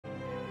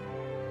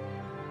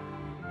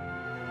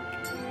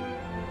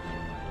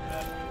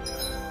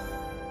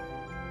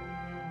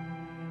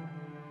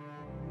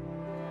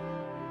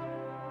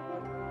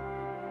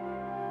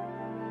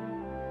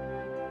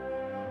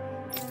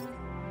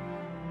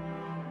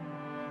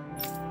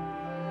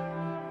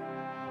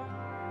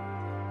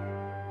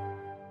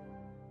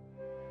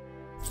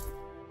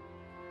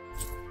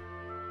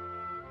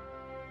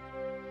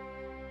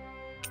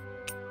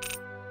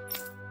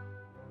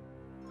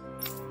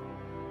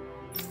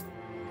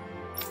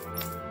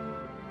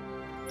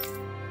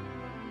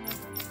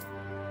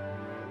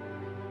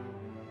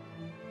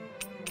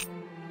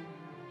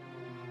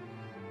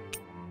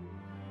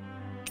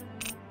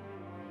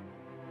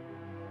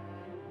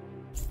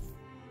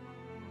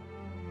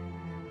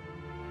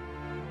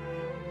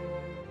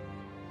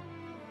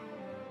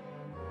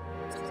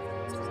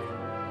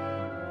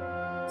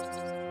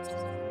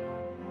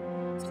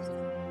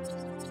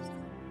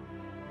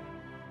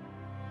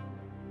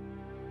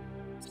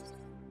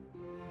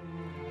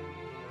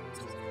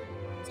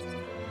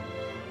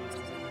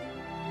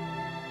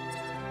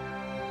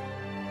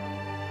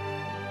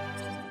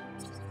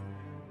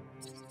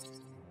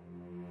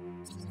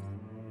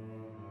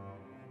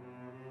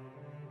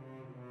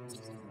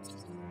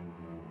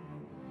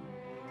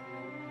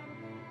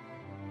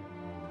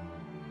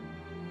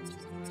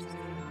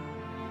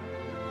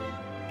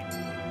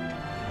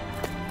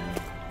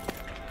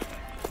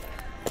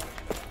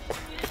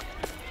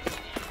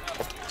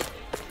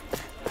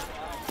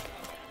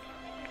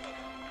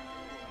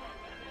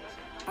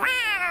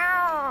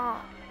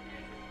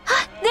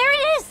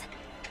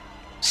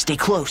Stay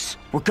close.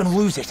 We're gonna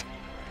lose it.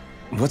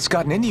 What's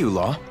gotten into you,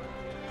 Law?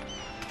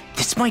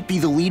 This might be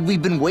the lead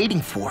we've been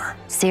waiting for.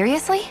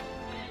 Seriously?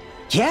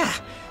 Yeah.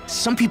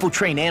 Some people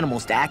train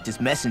animals to act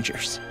as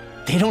messengers.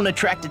 They don't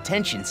attract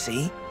attention,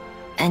 see?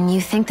 And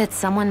you think that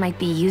someone might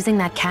be using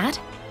that cat?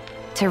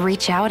 To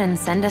reach out and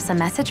send us a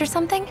message or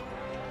something?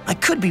 I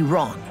could be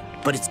wrong,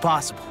 but it's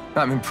possible.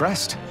 I'm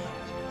impressed.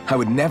 I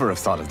would never have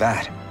thought of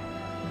that.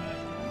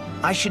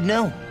 I should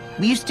know.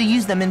 We used to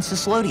use them in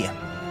Cyslodia.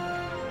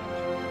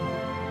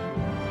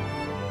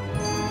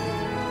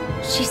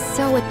 She's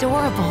so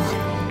adorable.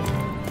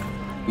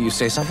 You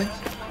say something?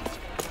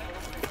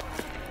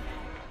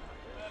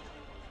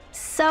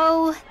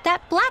 So,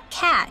 that black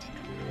cat,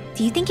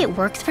 do you think it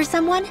works for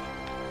someone?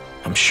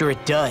 I'm sure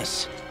it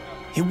does.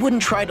 It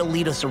wouldn't try to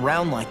lead us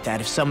around like that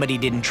if somebody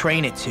didn't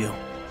train it to.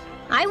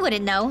 I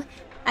wouldn't know.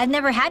 I've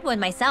never had one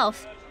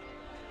myself.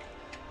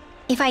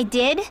 If I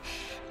did,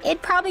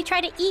 it'd probably try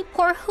to eat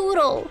poor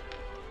Hootle.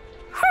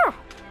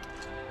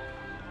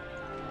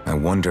 I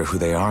wonder who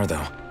they are,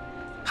 though.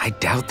 I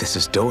doubt this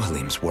is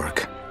Dohalim's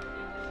work.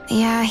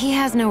 Yeah, he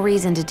has no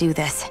reason to do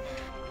this.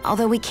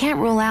 Although we can't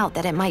rule out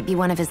that it might be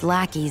one of his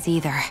lackeys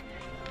either.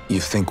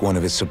 You think one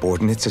of his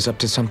subordinates is up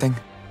to something?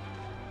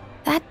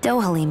 That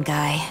Dohalim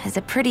guy is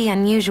a pretty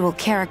unusual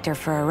character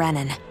for a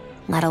Renan,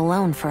 let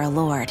alone for a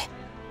Lord.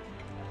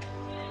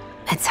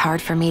 It's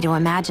hard for me to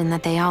imagine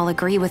that they all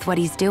agree with what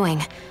he's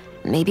doing.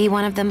 Maybe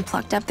one of them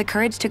plucked up the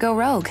courage to go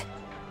rogue.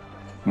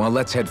 Well,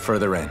 let's head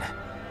further in.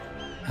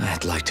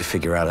 I'd like to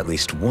figure out at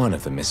least one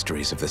of the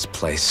mysteries of this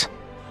place.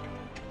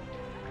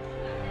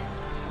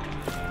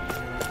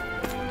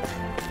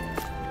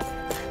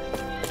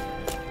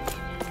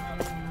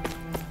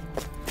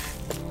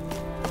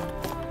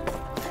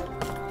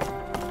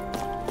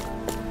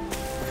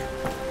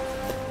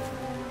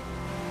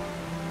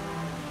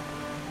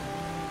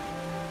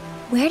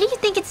 Where do you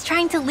think it's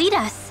trying to lead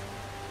us?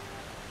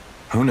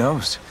 Who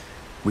knows?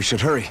 We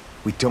should hurry.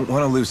 We don't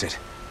want to lose it.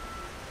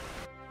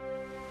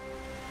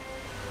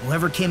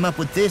 Whoever came up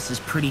with this is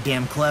pretty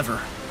damn clever.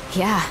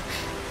 Yeah,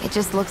 it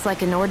just looks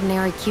like an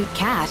ordinary cute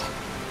cat.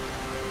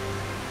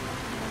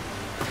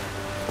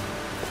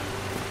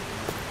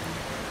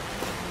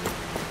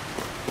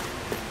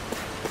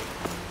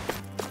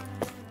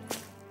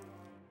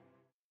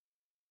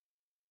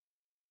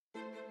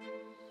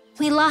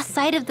 We lost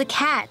sight of the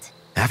cat.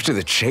 After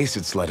the chase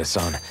it's led us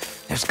on,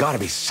 there's gotta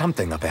be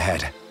something up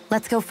ahead.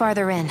 Let's go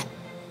farther in.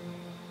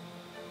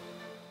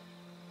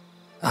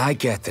 I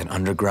get that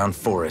underground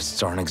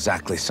forests aren't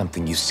exactly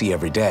something you see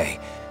every day,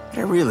 but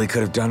I really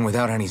could have done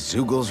without any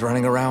Zeugles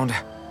running around.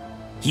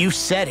 You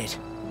said it.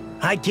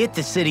 I get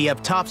the city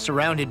up top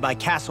surrounded by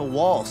castle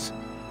walls,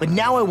 but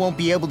now I won't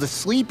be able to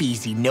sleep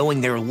easy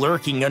knowing they're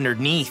lurking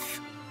underneath.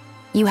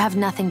 You have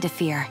nothing to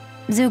fear.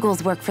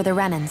 Zeugles work for the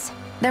Renans.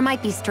 There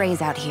might be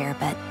strays out here,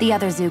 but the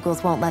other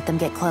Zeugles won't let them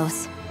get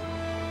close.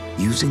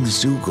 Using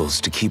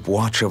Zeugles to keep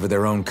watch over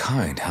their own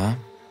kind, huh?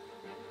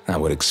 That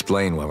would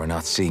explain why we're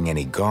not seeing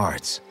any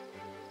guards.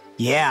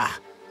 Yeah,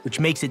 which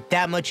makes it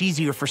that much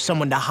easier for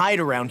someone to hide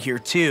around here,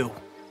 too.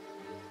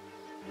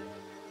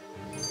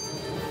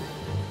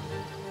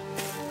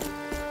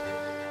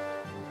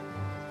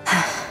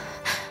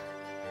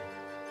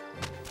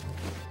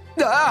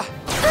 Ah!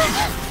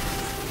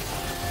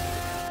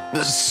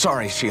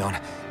 Sorry, Xion.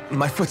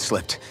 My foot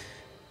slipped.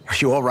 Are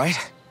you all right?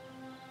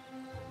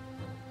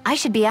 I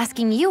should be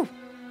asking you.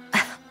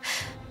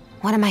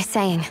 What am I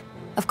saying?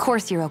 Of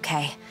course you're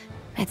okay.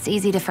 It's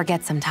easy to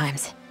forget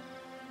sometimes.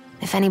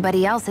 If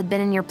anybody else had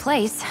been in your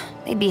place,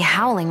 they'd be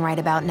howling right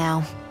about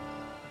now.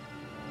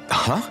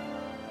 Huh?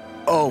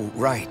 Oh,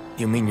 right.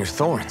 You mean your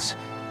thorns.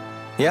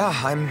 Yeah,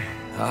 I'm,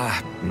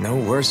 no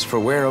worse for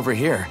wear over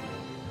here.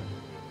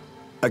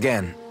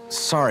 Again,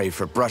 sorry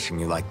for brushing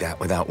you like that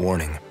without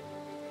warning.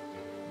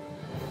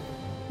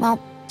 Well,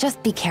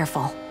 just be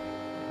careful.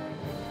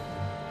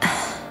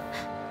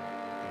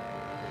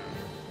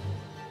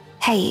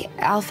 Hey,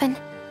 Alphen?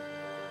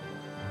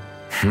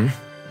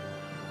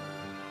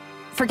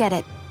 Forget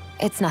it.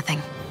 It's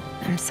nothing.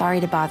 I'm sorry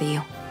to bother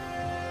you.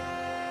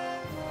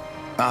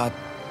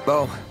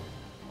 Oh,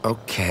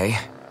 okay.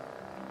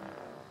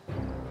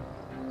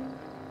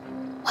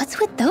 What's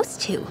with those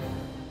two?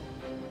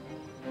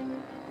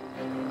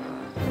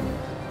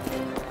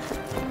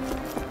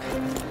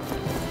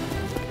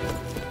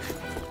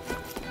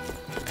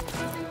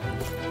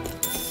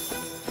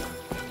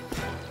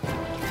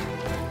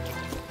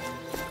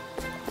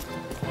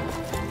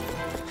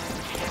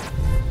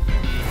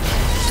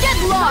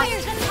 Lost!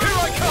 Here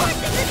I come!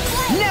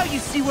 Now you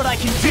see what I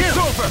can do! It's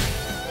over!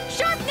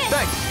 Sharpness!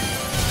 Thanks!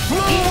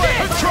 Blow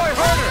away! Let's try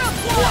harder!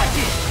 Watch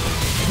it!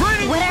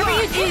 Raining Whatever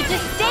you do,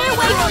 just stay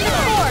away from the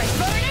force!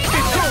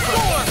 It's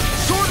over!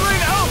 Sword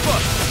Lane Alpha!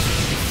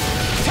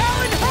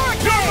 Talon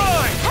Hurricane! You're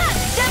mine!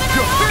 Gemini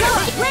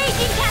Auto!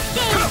 Raging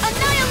Cascade!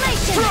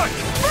 Annihilation! Strike!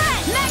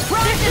 Breath! Neck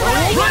Rise is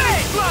ready!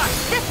 Rain Slash!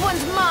 This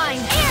one's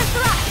mine! Air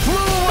Thrust! Blow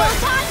away!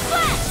 Photon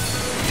Blast!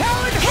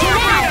 Talon Now,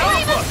 Hurricane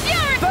Flame Alpha! of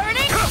Fury!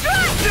 Burning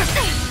Strike!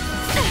 Breath!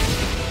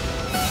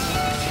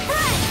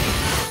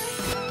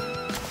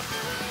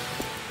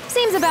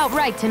 about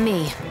right to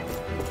me.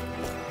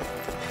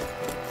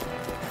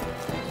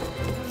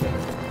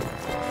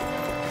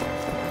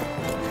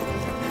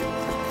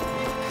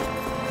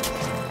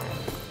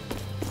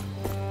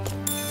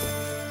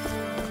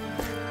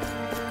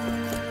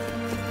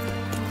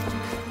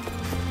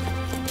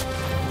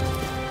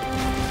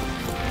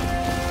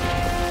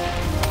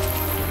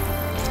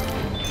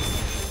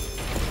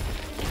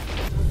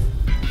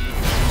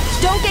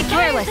 Don't get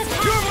careless.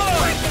 You're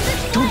mine!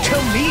 Don't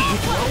tell me!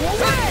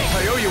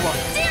 I owe you one.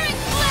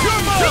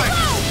 You're mine!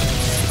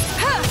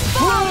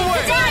 Blow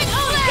away!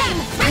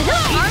 Are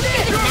those arms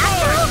even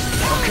natural?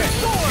 Okay,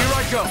 here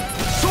I go.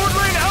 Sword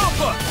Rain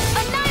Alpha!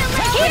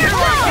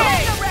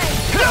 Annihilate!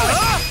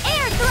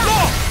 Air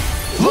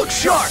thrust! Look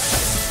sharp!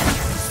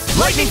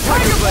 Lightning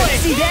Tiger Blade!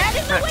 See that?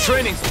 That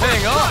training's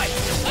paying off.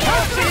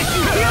 I'll finish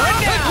you here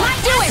and now!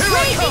 Do it!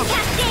 Blazing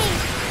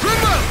Cascade!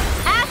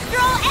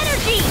 Astral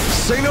Energy!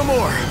 Say no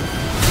more.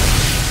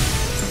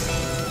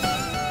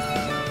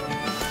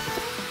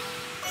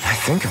 I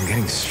think I'm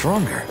getting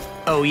stronger.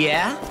 Oh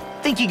yeah?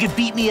 Think you could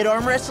beat me at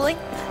arm wrestling?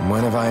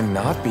 When have I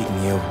not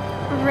beaten you?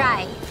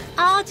 Right.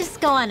 I'll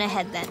just go on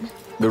ahead then.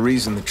 The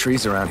reason the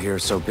trees around here are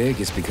so big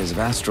is because of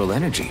astral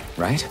energy,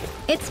 right?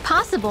 It's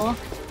possible,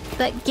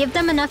 but give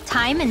them enough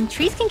time and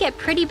trees can get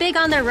pretty big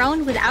on their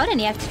own without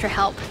any extra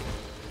help.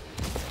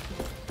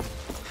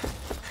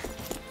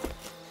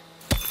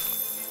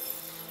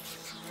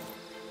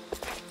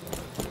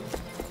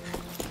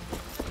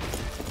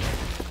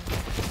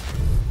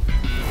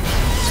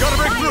 Gotta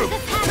break through!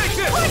 Take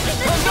this!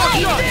 I'm not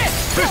done!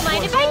 Don't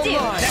mind if I do.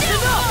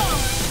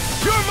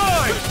 You're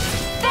mine!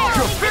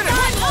 You're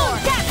finished!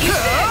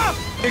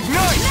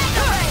 Ignite!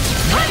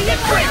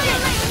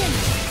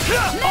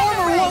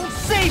 Armor won't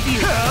save you!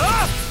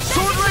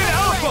 Sword Rain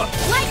Alpha!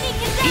 Lightning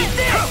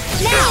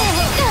Condensed! Now!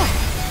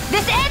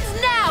 This ends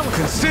now!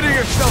 Consider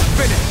yourself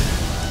finished!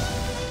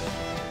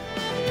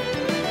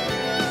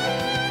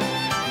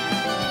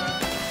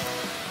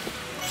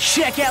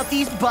 Check out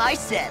these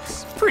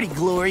biceps. Pretty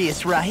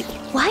glorious, right?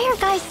 Why are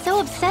guys so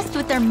obsessed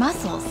with their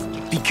muscles?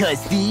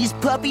 Because these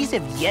puppies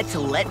have yet to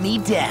let me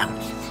down.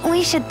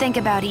 We should think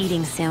about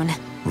eating soon.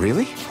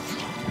 Really?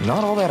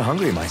 Not all that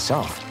hungry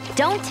myself.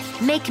 Don't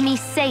make me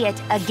say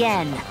it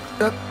again.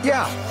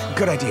 Yeah,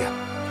 good idea.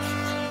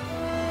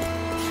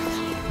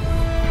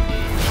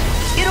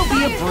 It'll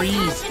be a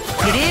breeze.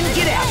 Get in,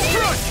 get out.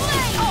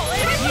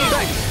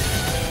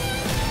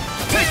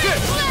 Take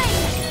this!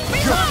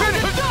 You're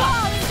finished!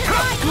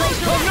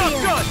 I'm not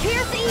done!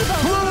 Here's evil!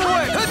 Blow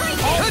away!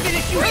 I'll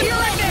finish you here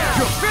right now.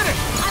 You're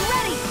finished! I'm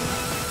ready!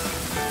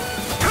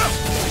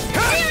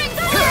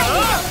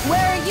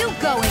 Where are you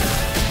going?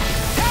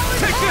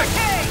 Take this!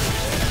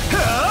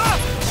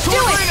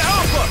 Sword Rain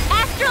Alpha!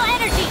 Astral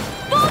Energy!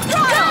 Full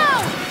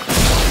throttle!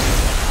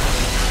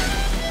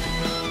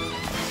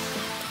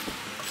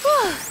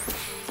 Whew.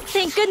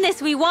 Thank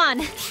goodness we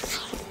won.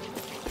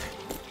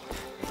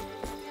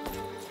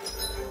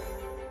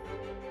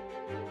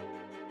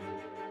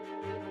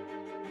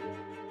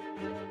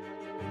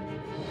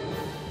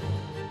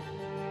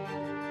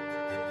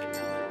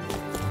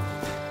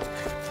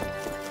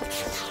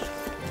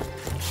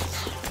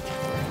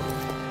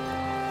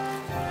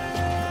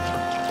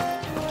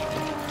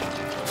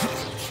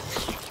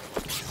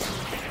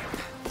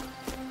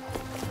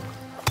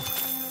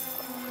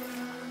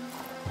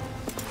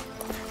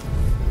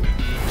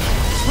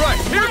 Right,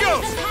 here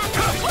goes!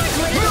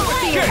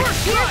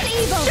 Here's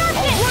evil!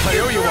 I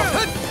owe you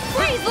one!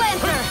 Freeze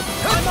Lancer!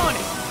 I'm on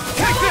it!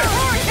 Take this!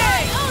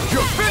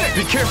 You're finished!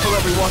 Be careful,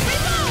 everyone!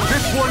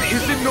 This one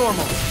isn't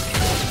normal!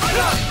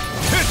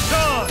 It's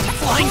on!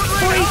 Flying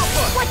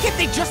freaks! Why can't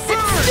they just sit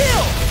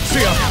still?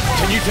 Sia,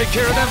 can you take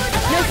care of them?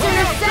 No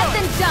sooner said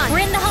than done.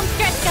 We're in the home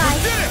stretch,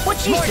 guys. What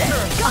she said?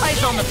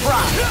 Eyes on the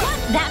prize.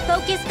 That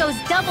focus goes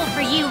double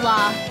for you,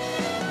 Law.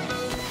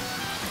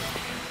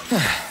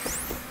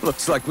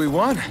 Looks like we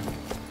won.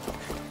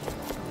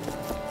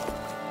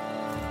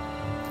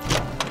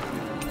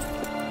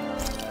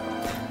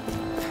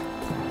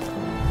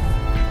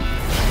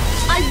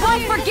 I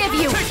won't forgive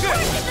you. Take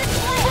this!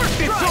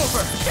 It's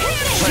over!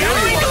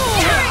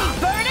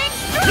 Burning!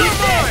 You're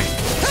mine!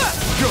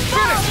 You're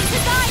finished!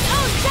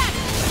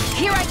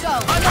 Here I go.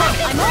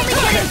 I'm only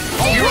getting...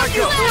 Here I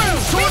go!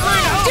 Sword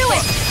Rain Alpha! Do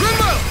it!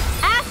 Remote!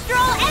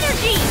 Astral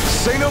Energy!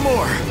 Say no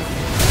more!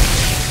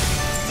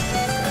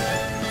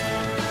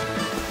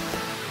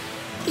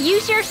 You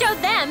sure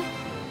showed them.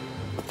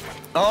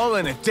 All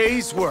in a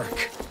day's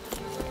work.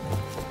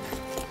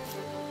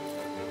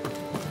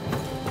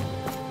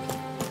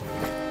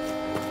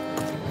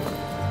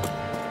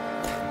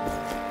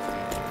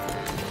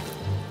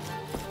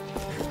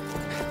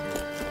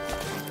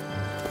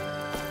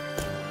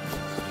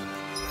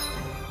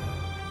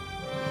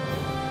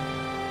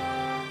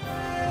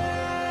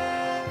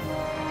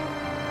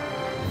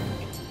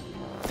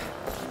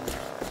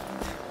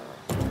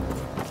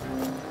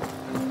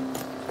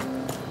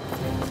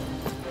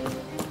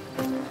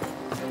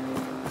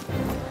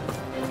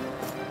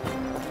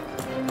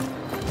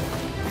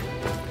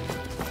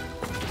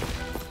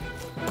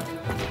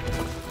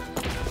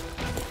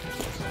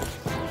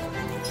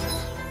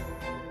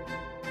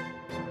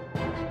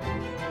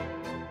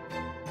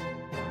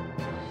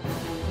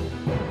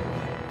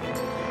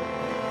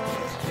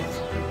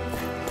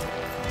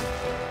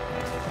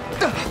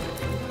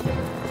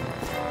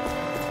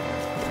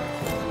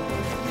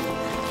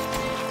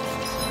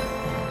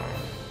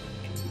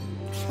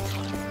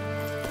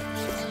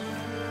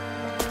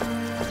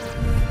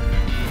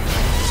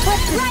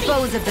 Let's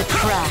dispose of the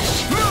trash.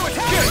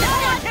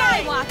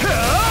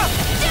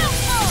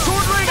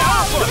 Sword Rain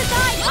Alpha!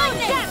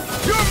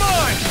 You're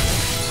mine!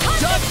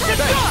 Dodge to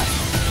dodge!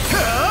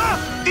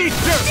 Eat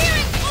this!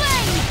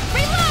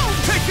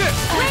 Take this!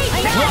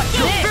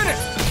 You're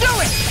finished! Do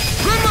it!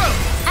 Remove!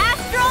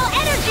 Astral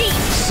energy!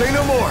 Say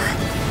no more!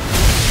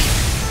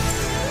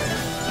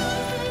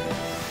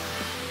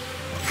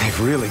 They've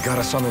really got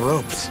us on the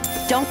ropes.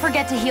 Don't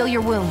forget to heal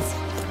your wounds.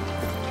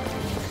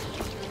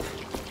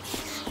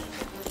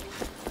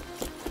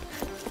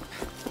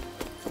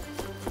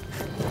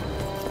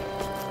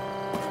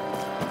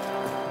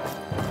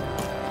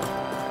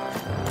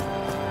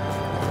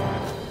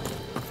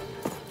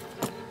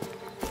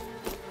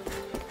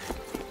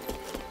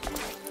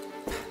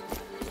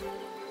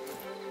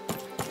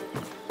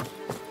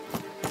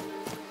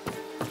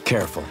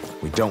 Careful.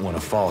 We don't want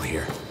to fall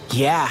here.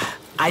 Yeah,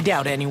 I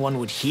doubt anyone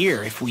would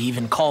hear if we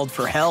even called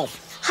for help.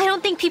 I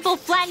don't think people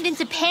flattened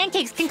into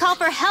pancakes can call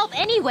for help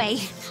anyway.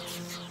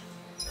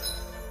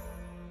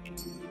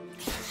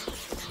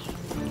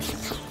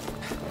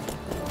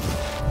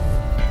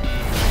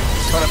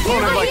 An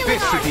opponent like this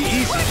should be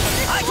easy.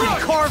 I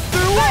can carve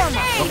through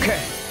armor!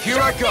 Okay,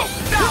 here I go.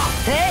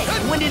 Hey,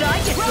 when did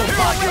I get so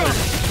popular?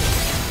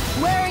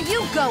 Where are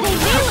you going?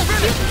 They may look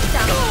cute and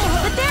stuff,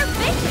 but they're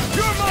vicious.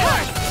 You're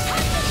mine!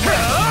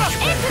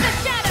 Into the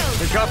shadows!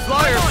 They got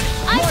flyers!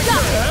 I've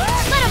got it!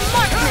 Let a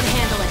marksman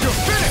handle it! You're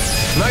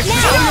finished! Nice to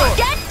Now, know.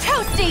 get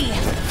toasty!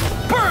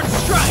 Burn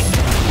strike!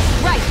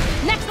 Right,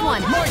 next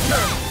one. My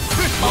turn!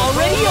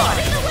 Already on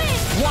it! In the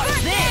wind! What's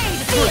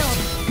this? Field!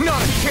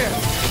 Not a chance!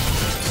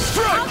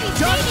 Strike! I'll be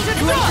Dodge waiting to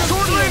for dodge! you.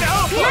 Sword Rain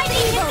Alpha!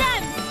 Lightning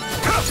condemned!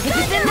 If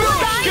it's in the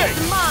sky, Escape.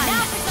 it's mine.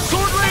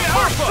 Sword Rain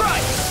Alpha!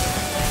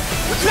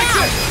 Take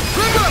it!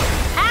 Remove!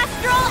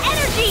 Astral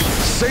energy!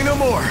 Say no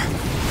more!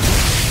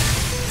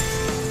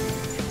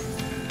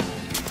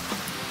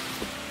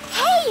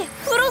 Hey!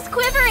 Poodle's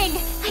quivering!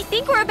 I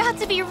think we're about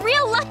to be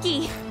real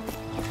lucky!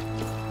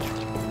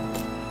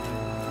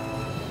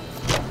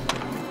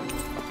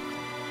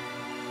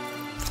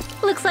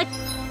 Looks like...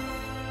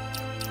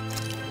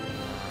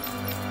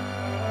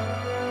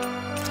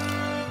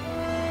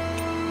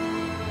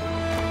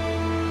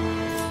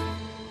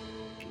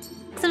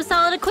 some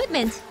solid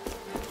equipment.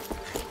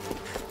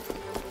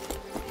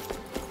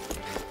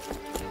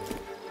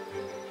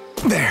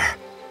 There.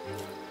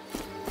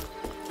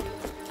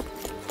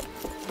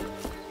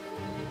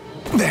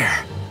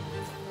 There.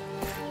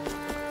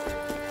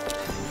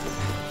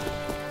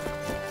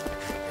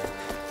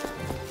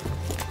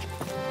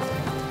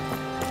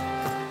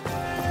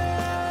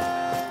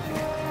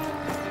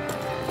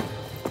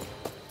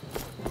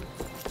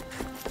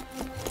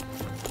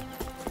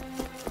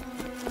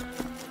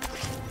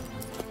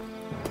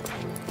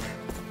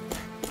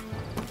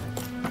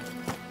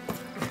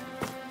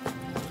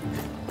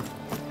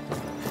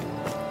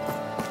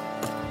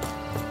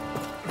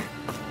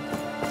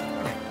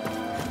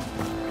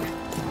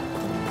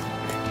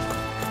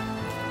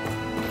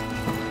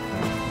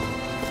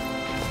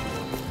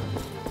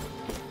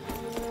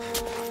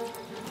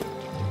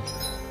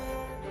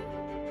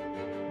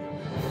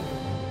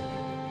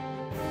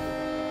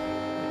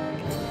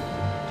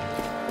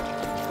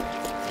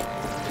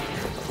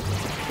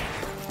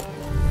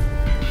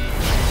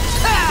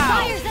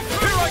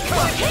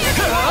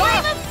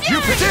 You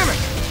pandemic!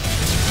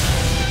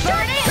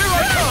 Turn it! Here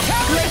I come!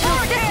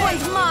 This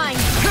one's mine.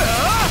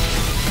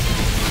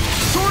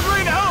 Sword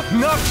Rain out!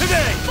 Not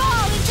today!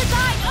 Fall into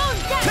thy own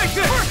death! Take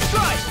this! First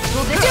strike!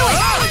 Do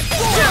it!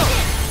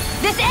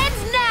 This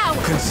ends now!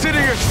 Consider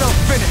yourself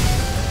finished!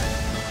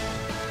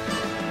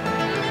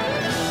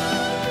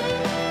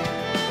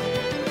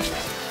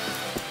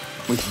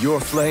 With your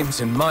flames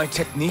and my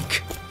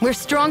technique, We're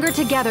stronger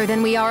together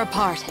than we are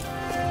apart.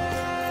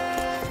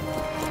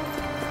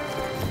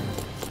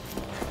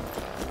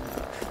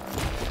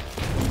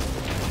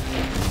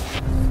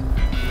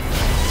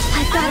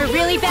 I've got a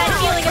really bad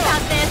feeling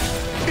about this.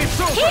 it's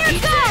over! Here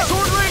goes!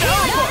 Sword Rain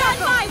Not Alpha!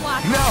 on my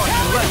watch! Now I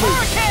can let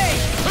loose!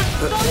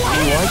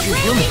 Why'd you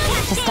heal me?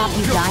 To stop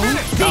you dying?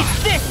 These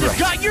fists have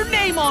got your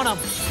name on them!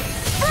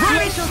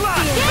 Rain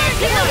Slash!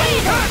 Get to the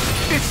lead!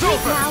 It's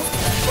over! Now,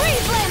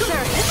 freeze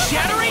Lancer!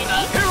 Shattering!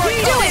 Here I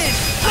Do go!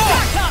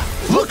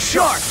 it! Look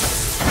sharp!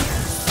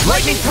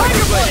 Lightning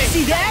Tiger Blade!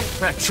 See that?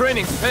 That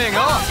training's paying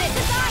off!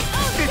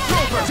 It's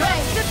over!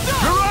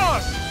 You're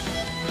ours!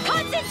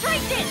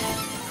 Concentration!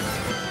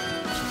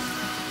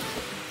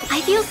 I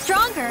feel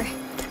stronger.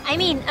 I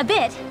mean, a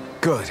bit.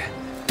 Good.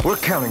 We're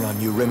counting on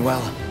you,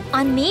 Rinwell.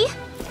 On me?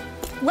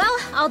 Well,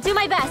 I'll do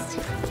my best.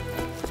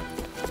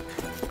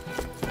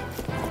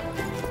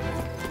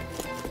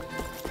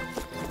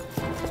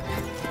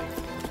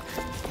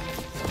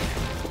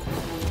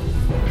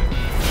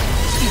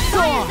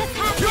 Gone!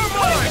 You're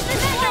mine!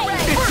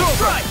 It's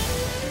over!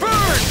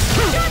 Burn!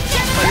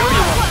 I owe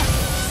you one!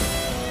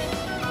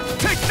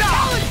 Take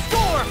that!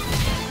 Score!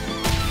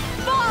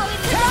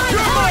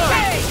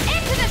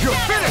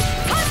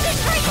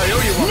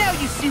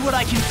 what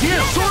I can do!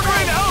 Sword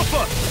Rain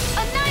Alpha!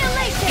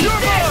 Annihilation!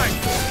 You're mine!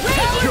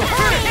 You're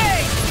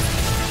finished!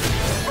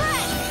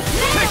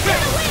 Take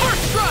this!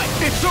 First strike!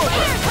 It's over!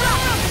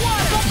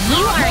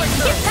 You are in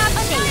tip-top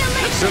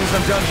shape! As soon as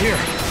I'm done here,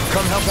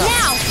 come help out.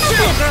 Now!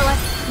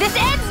 Silverless! This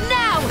ends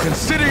now!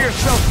 Consider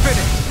yourself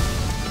finished!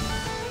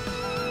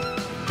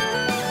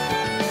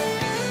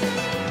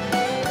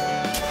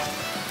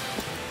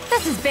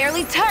 This is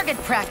barely target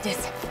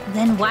practice.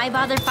 Then why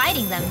bother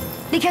fighting them?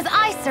 Because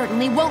I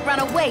certainly won't run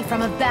away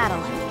from a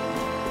battle.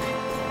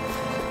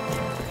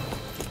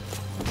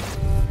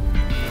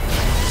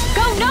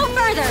 Go no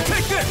further!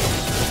 Take this!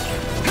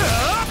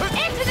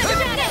 Into the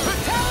shadows!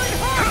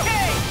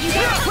 You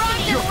get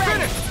primed You're and ready!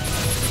 finished!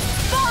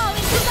 Fall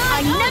into the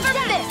I never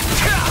miss!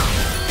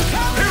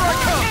 Here I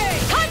come!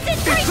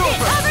 Concentration! It's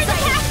over. Cover the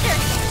caster!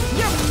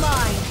 You're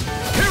mine!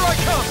 Here I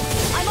come!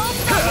 I'm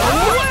almost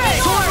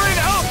Sword Rain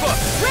Alpha!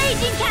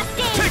 Raging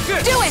Cascade! Take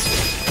this! Do it!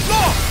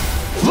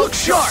 Look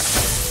sharp!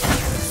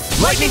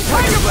 Lightning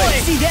Tiger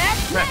Blade! See that?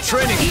 That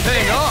training's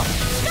paying off!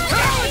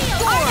 Coming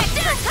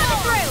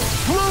through!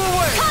 Blew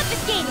away!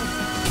 Confiscated!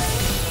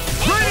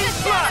 Raining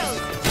Slash!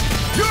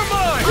 You're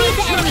mine! Leave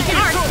the enemies and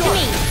arts to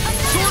me!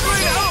 Sword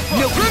Rain Alpha!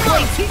 No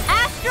complaints!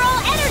 Astral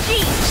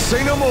Energy!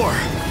 Say no more!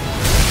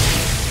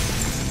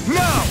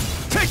 Now!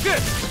 Take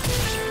this!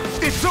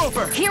 It's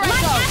over! Here I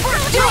My go!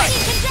 Astral Do Ability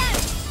it!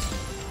 condemned!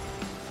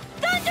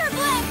 Thunder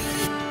Blast!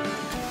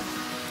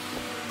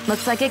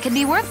 Looks like it could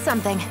be worth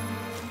something.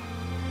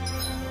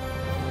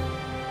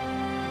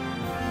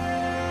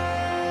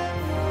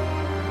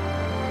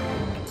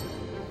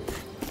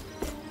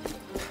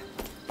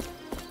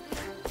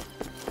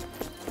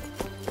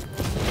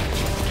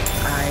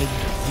 I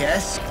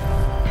guess.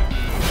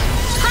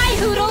 Hi,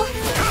 Hoodle!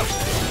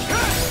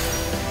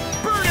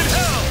 Burn in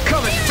hell!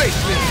 Come and face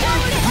me!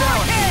 Now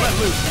I can let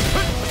loose!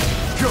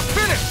 You're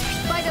finished!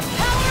 By the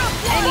power of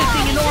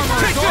anything in armor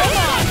Take is all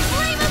this!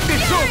 mine!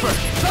 It's over!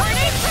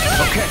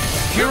 Okay,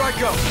 here I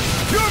go!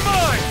 You're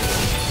mine!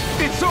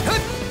 It's over!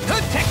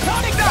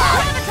 Tectonic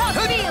Gravitas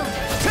field!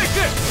 Take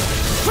this!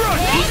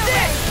 Thrust!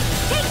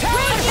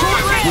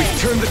 We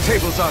turned the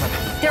tables on him!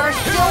 There are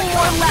still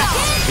more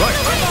left! Right!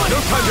 No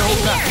time to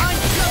hold back!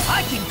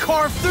 I can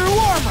carve through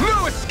armor!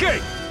 No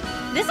escape!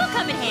 This'll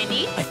come in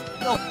handy.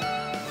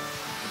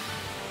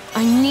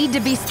 I need to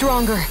be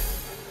stronger.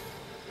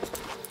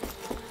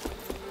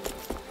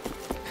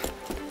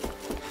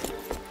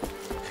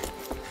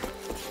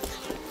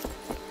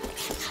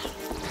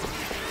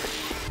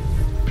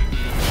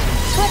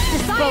 Let's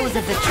dispose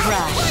of the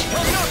trash.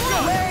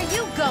 Where are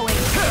you going?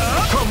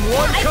 Come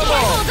one, I come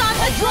can't all! hold on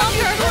much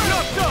longer! I'm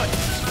not done!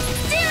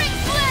 Searing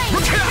Flame!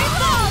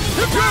 Revolve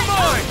into You're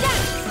mine!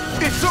 depths!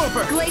 It's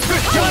over! Glacier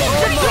This Shield. time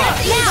all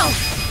mine! Now!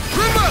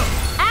 Remote!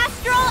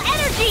 Astral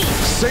Energy!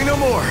 Say no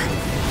more!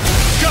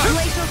 Got it!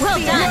 Well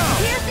done!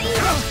 Here's the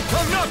evil.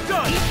 I'm not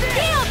done!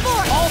 Gale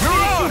Force! You're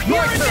on!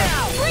 My turn!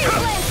 Freeze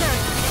Lancer!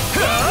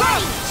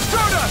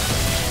 Stardust!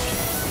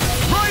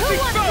 Who Rising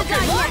wants to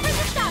Falcon! die? Over the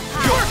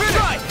stockpile! You're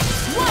finished!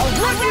 I'll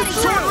run you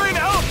Sword Rain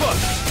Alpha!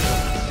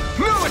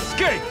 No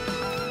escape!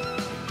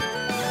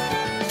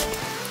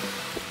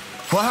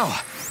 Wow,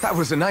 that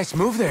was a nice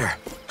move there.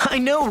 I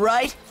know,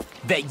 right?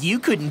 Bet you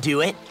couldn't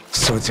do it.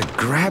 So it's a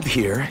grab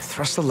here,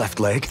 thrust the left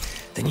leg,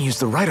 then you use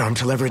the right arm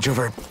to leverage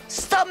over...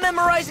 Stop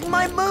memorizing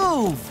my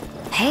move!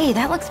 Hey,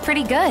 that looks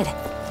pretty good.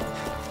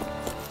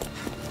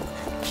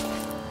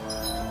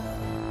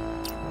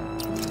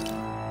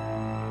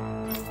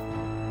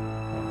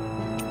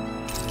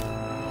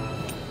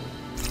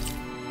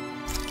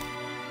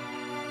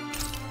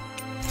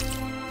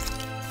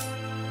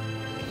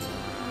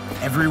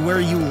 Everywhere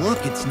you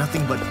look, it's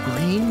nothing but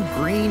green,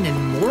 green,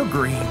 and more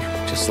green.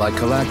 Just like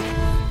Colette.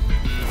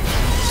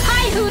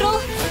 Hi, Hoodle!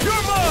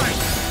 You're mine!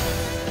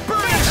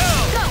 Burn in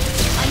hell! Go!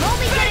 I'm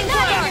only getting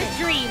started!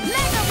 Dreams!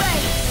 Mega Ray!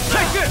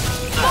 Take this!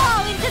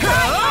 Fall into the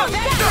own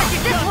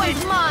depths! This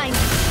one's mine!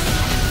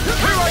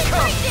 Here I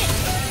come!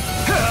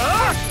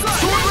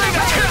 Sword Rain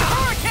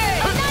Alpha!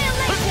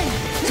 Annihilation!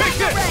 Take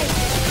this!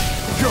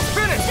 You're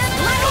finished!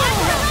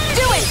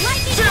 Do it!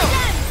 Still!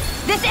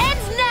 This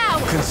ends now!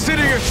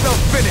 Consider yourself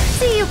finished!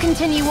 See you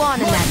continue on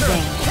in that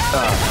vein.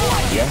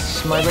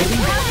 Yes, my lady?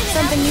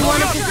 Something you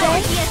wanted to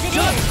say? Yes, it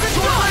is!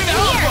 Sword Rain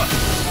Alpha!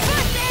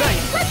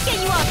 Thanks! Let's get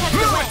you all tucked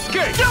No away!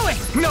 escape! Do it!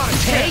 Not a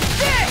chance!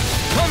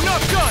 I'm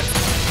not done!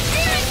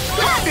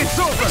 It's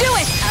over! Do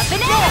it! Up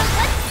and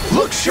in!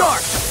 Look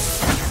sharp!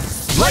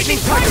 Lightning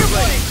Tiger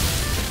Blade!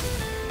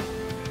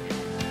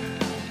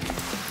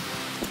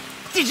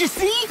 Did you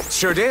see?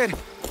 Sure did.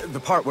 The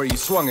part where you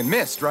swung and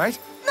missed, right?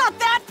 Not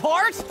that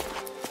part!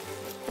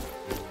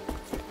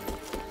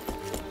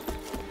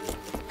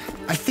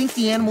 I think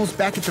the animals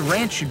back at the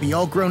ranch should be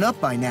all grown up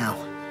by now.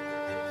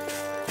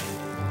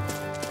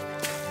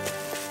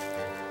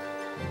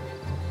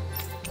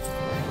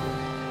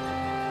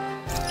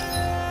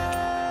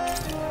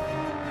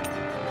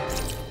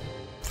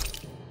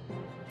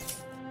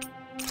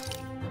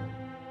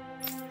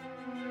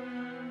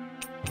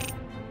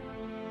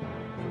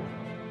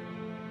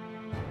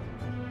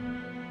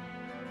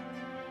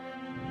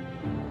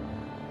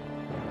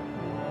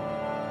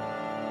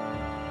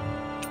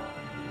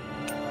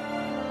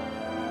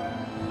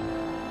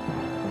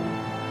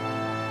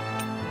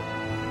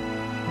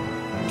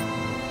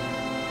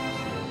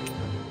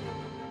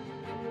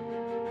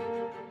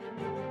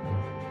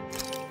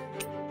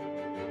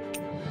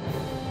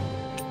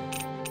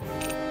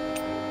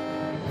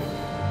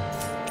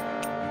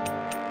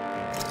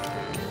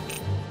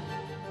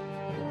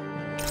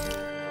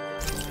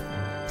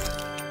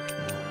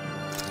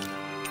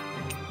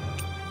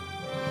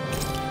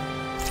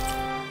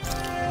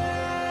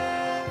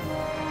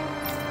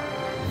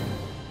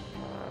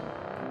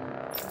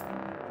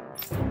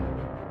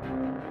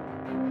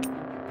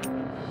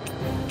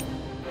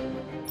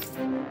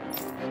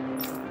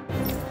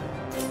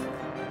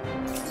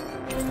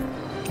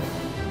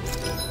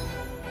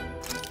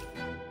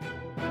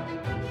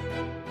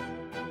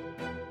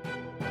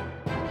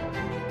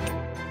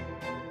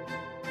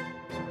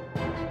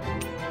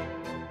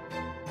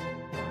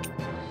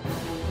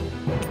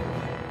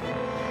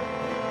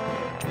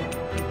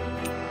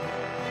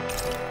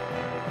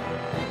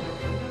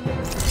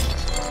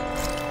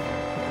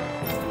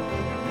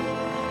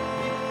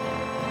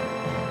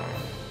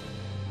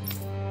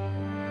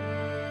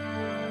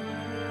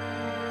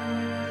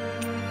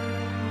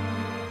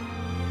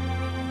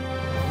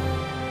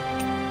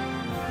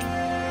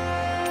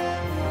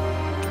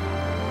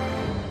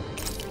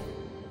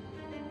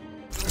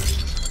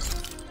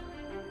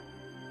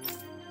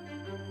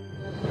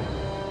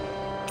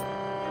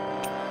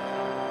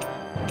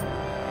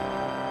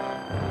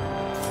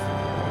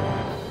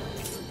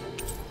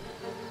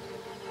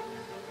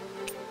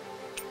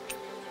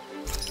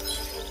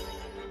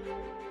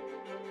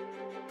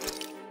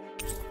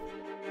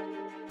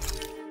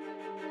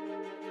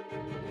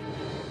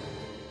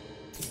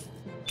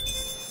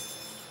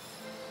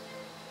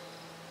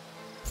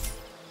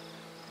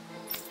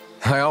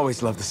 I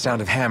always love the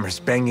sound of hammers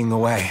banging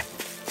away.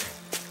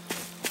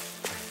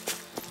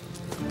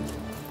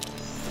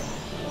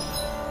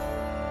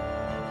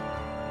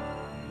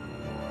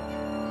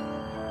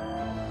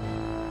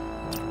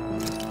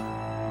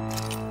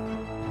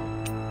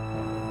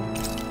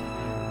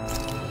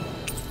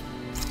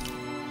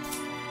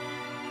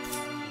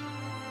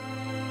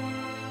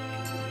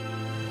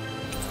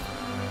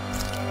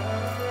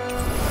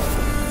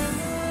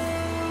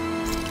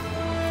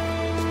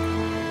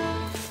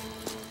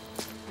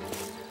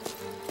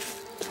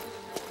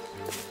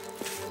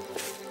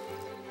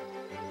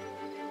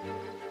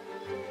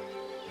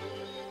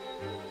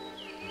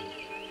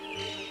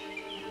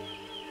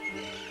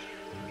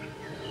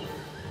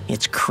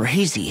 It's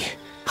crazy.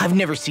 I've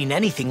never seen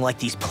anything like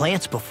these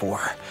plants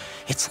before.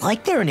 It's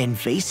like they're an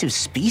invasive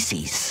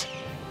species.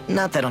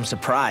 Not that I'm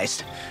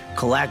surprised.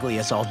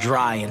 Calaglia's all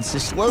dry and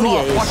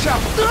Cyslodia is... Watch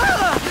out!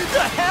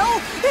 The hell?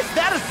 Is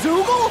that a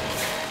Zoogle?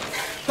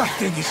 That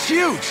thing is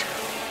huge!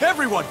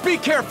 Everyone, be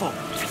careful!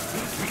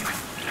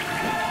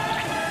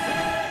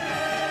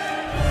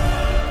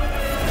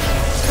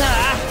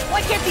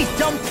 Why can't these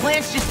dumb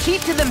plants just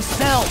keep to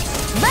themselves?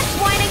 Less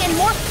whining and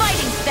more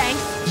fighting, thanks.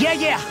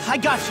 Yeah, I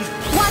got you.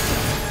 Watch it.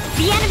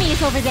 The enemy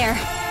is over there.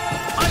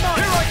 I'm on.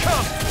 Here I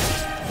come!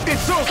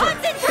 It's over!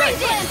 Concentrate,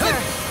 Dancer!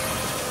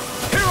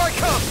 Here I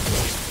come!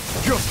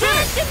 You're Dance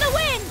finished! in the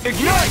wind!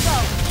 Ignite!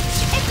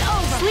 It's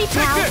over. Sleep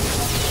Take now. this!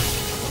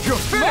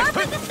 You're More finished!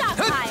 for the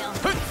stockpile.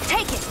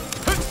 Take it.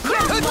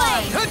 Ground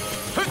blade.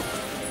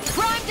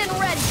 Primed and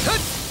ready.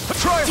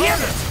 Try Damn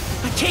harder! it!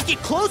 I can't get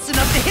close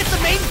enough to hit the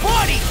main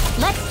body!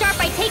 Let's start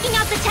by taking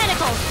out the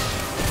tentacles.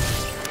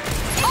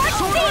 Arch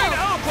seal!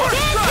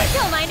 Dance,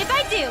 don't mind if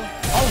I do.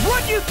 I'll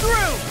run you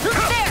through!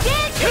 There!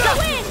 Dance in the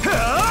wind!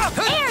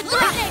 Air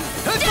threatening!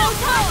 Don't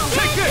fall!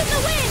 Dance in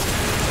the wind!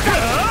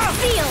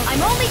 Seal!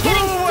 I'm only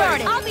getting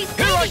started. I'll be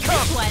saving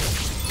this one.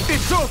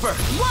 It's over!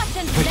 Watch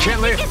and I can't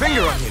lay a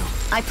finger on you!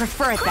 I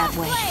prefer it that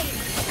way.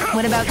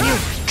 What about you?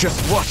 Just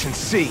watch and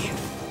see!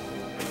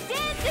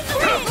 Dance in the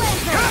wind!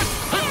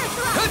 Air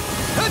thrust!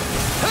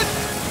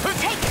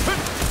 Take it!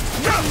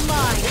 You're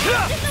mine!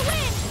 Dance in the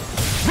wind!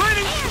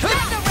 Ready! Air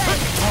thrust!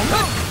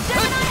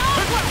 Gemini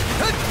Aqua!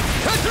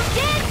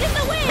 Dance in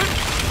the wind!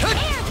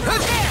 Air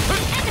thrust! There!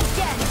 And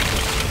again!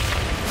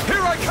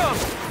 Here I come!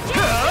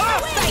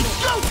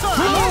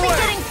 I'm only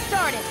getting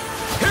started!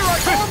 Here I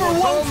come! Armor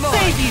won't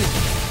save you!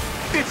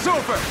 It's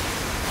over!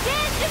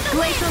 Dance in the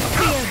Glacial wind!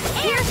 Spear.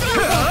 Here's the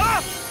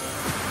evil!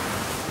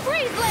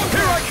 Freeze Lancer!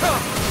 Here I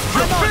come!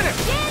 You're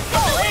finished! Dance in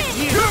the wind!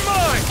 You're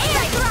mine!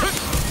 Air thrust!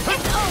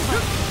 It's over!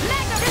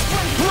 Magna, this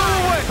one's Blow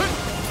mine! away!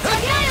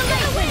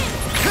 Annihilate the wind!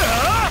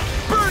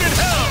 Burn in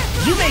hell!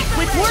 You made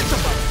quick work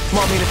of them!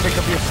 Want me to pick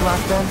up your slack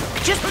then?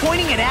 Just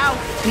pointing it out!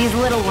 These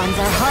little ones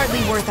are hardly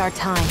worth our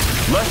time.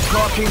 Less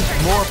talking,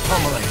 more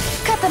pummeling.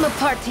 Cut them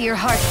apart to your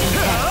heart's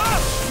content.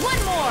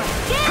 One more!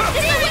 Dance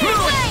in the wind!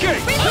 No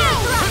escape! Air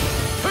thrust!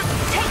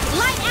 Take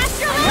light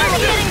astral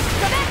energy!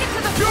 Back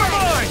into the You're fray!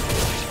 mine!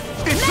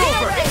 It's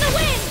over! In the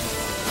wind!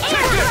 Air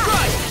Take this!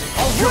 thrust!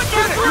 I'll run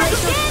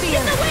Glacial Dance in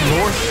Spear. the wind!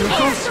 More Air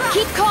circles? thrust!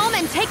 Keep calm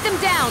and take them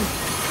down.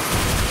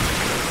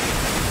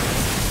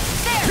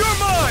 There! You're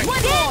mine!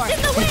 One more! Dance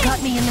in the They wind! got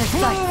me in their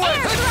sight.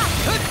 Air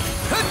thrust!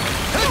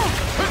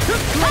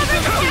 Cover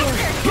the counter!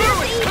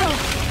 Here's evil!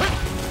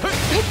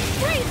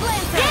 Freeze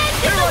Lancer! Dance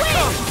in Here the I wind!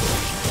 come!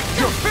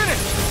 You're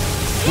finished!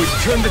 We've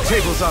turned the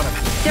tables on him.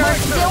 There are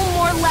still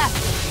more left.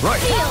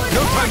 Right,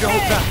 no time to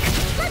hold back.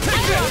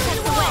 Take this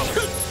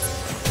away!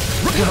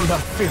 I'm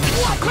not feeling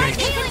so great.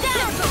 Take it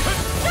down!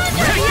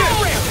 Take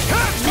this!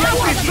 Now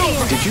it's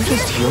over! Did you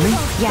just heal me?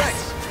 Yes.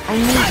 I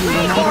need you,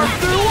 remember?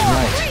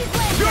 Right.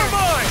 You're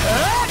mine!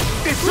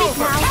 It's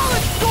over! now.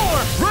 Talon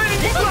Storm!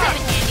 Raining This is Blast!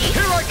 coming handy.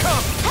 Here I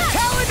come!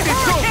 Talon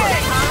It's over!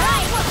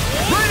 Alright!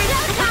 Ready?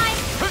 It's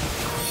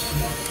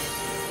time!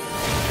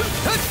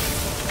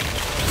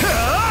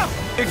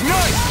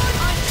 Ignite!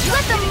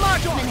 Let the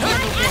marksman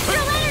handle this!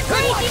 Astral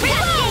energy!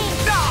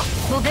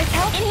 Cascade! Will this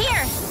help? In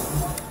here!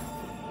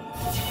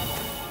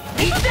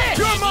 Eat this!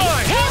 You're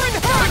mine! Talon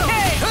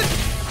Hurricane!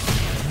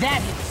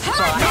 That hits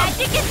spot.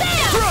 Magic is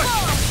there!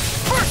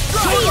 First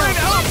Talon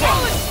Alpha!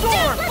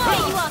 Storm!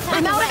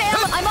 I'm out of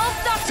ammo! I'm all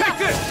stocked Take up!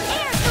 this!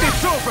 Air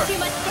It's over! Too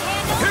much to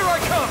handle? Here I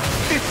come!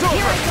 It's Here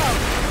over! I go!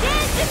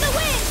 Dance in the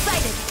wind!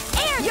 Sighted!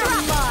 Air You're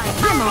mine!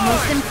 I'm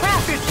almost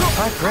impressed. It's over!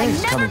 High praise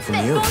coming from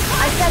you.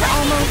 I said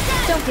almost.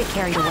 Don't get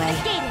carried away.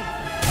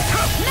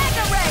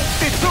 Mega Ray!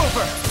 It's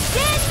over!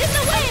 Dance in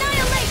the wind!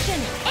 Annihilation!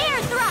 Air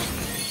thrust!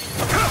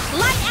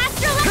 Light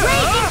astral and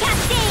raging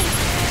cascade!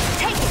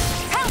 Take it!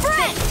 Help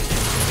it!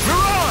 You're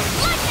on!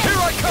 Lightning!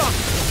 Here I come!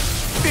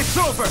 It's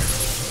over!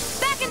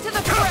 Back into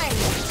the fray!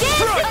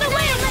 Dance in the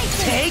wind!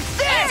 Take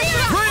this!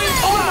 Raining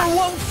Armor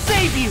won't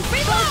save you!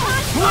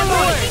 Blow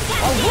away!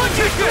 I'll run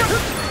you this!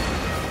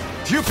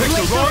 You picked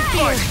the wrong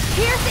fight!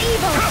 Here's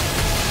evil!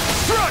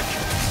 Strike!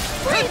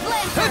 Freeze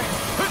Lancer!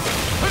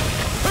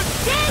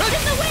 Dance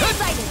in the wind!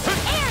 Sighted!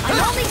 Air!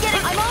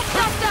 I'm all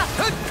stocked up!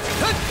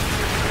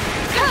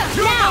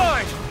 You're Now!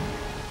 mine!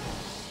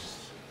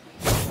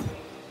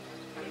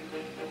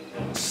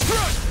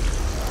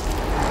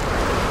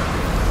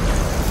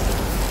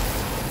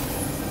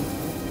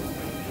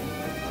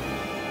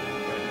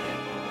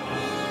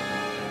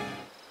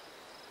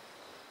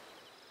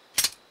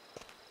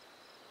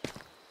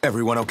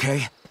 Everyone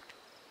okay?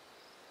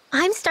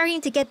 I'm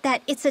starting to get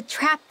that it's a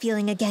trap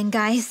feeling again,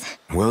 guys.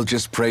 We'll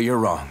just pray you're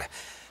wrong.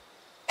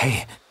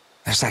 Hey,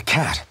 there's that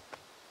cat.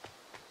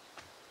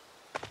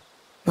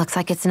 Looks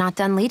like it's not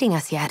done leading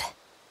us yet.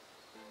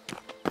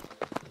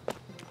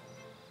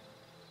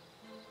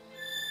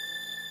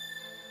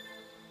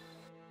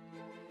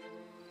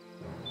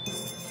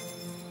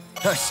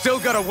 I still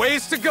got a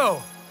ways to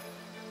go.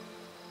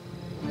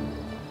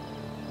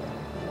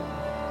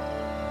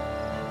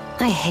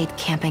 I hate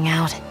camping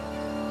out.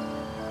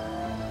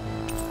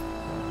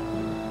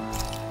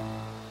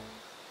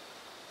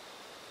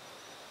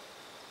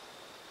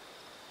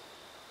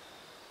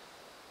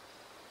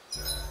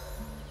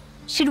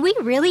 Should we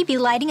really be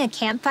lighting a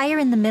campfire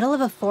in the middle of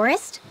a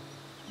forest?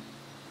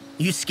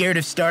 You scared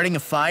of starting a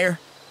fire?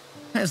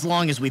 As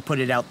long as we put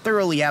it out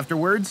thoroughly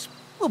afterwards,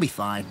 we'll be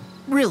fine.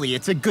 Really,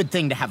 it's a good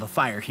thing to have a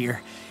fire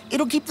here.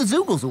 It'll keep the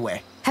Zeugles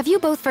away. Have you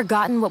both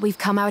forgotten what we've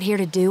come out here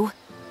to do?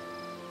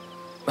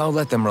 I'll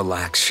let them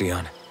relax,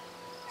 Shionne.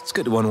 It's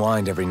good to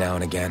unwind every now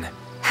and again.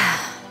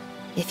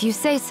 If you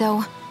say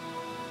so.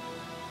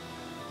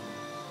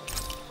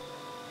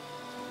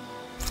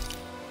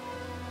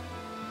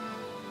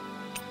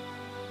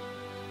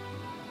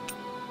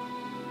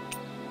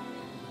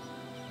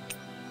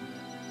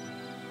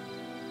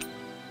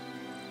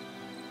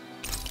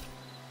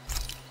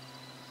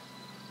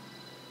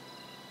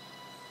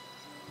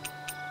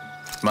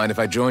 Mind if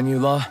I join you,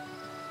 Law?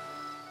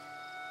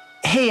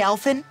 Hey,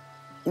 Alphen.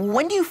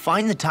 When do you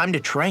find the time to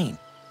train?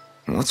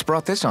 What's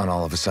brought this on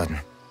all of a sudden?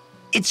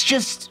 It's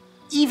just,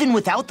 even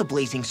without the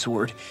blazing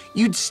sword,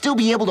 you'd still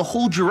be able to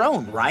hold your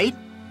own, right?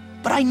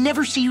 But I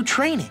never see you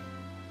training.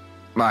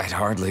 I'd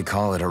hardly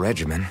call it a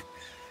regimen.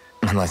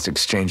 Unless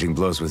exchanging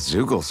blows with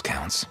Zeugles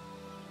counts.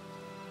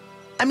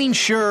 I mean,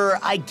 sure,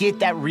 I get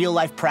that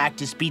real-life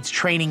practice beats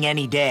training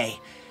any day.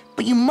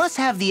 But you must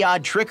have the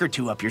odd trick or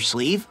two up your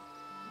sleeve.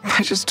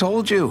 I just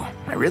told you.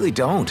 I really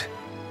don't.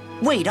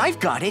 Wait,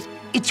 I've got it.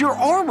 It's your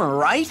armor,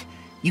 right?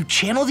 You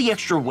channel the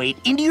extra weight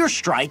into your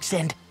strikes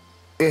and...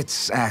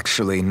 It's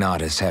actually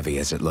not as heavy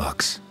as it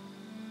looks.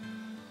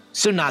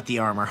 So not the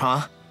armor,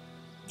 huh?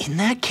 In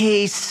that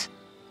case...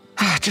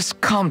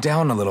 Just calm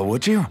down a little,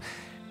 would you?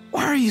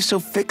 Why are you so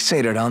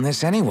fixated on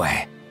this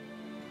anyway?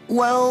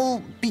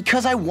 Well,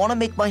 because I want to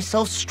make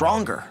myself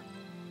stronger.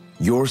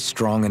 You're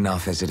strong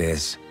enough as it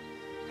is.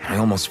 I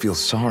almost feel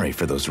sorry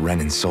for those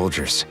Renan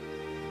soldiers.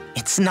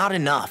 It's not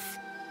enough.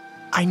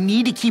 I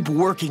need to keep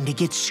working to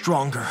get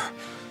stronger.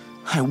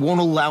 I won't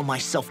allow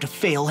myself to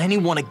fail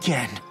anyone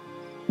again.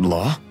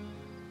 Law?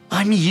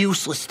 I'm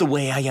useless the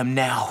way I am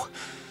now.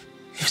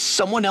 If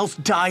someone else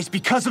dies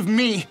because of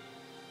me...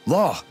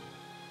 Law!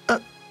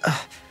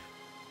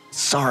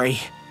 Sorry.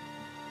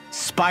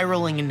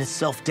 Spiraling into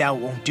self-doubt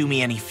won't do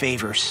me any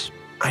favors.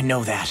 I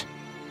know that.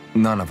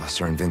 None of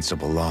us are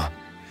invincible, Law.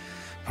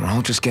 We're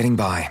all just getting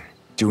by,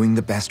 doing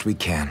the best we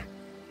can.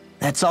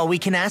 That's all we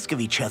can ask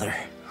of each other,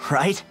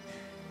 right?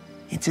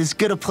 It's as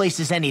good a place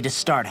as any to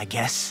start, I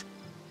guess.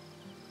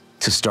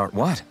 To start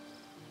what?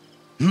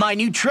 My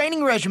new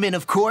training regimen,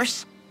 of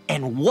course.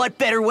 And what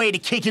better way to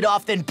kick it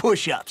off than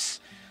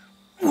push-ups?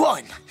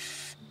 1,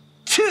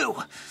 2,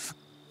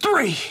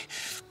 3,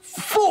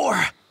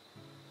 4.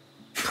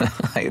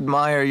 I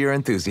admire your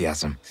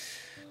enthusiasm.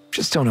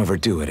 Just don't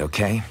overdo it,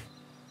 okay?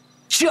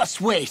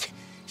 Just wait.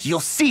 You'll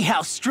see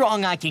how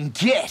strong I can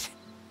get.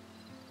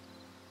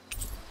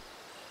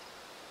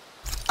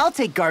 I'll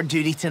take guard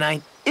duty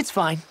tonight. It's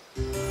fine.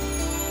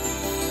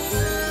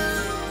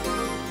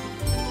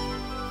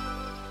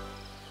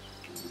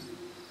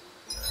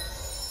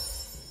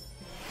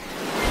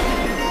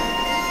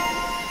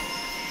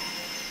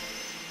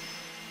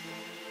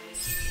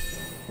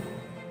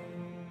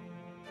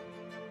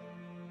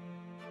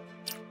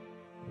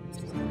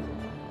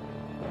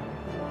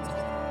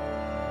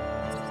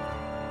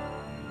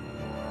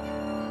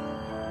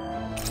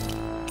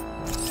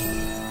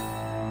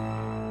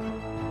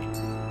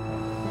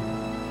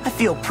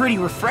 I feel pretty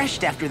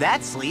refreshed after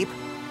that sleep.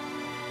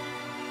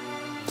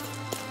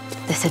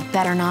 This had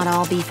better not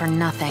all be for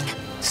nothing.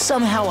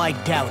 Somehow I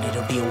doubt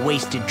it'll be a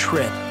wasted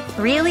trip.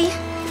 Really?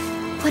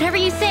 Whatever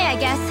you say, I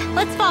guess.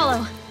 Let's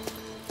follow.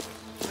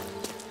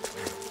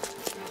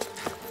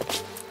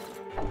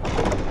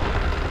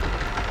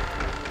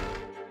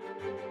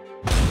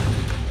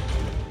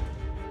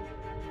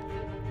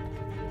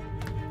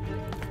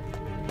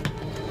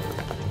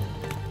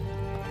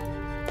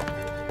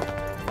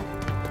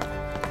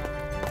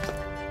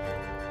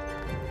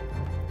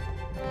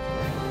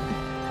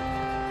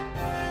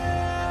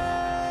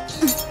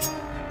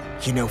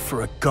 You know,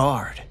 for a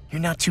guard,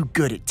 you're not too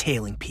good at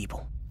tailing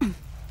people.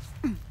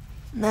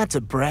 Not to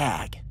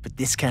brag, but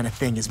this kind of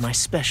thing is my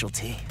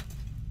specialty.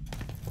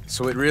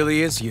 So it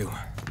really is you.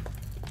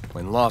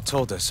 When Law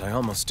told us, I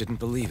almost didn't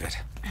believe it.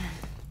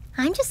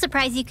 I'm just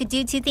surprised you could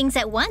do two things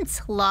at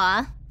once,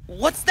 Law.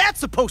 What's that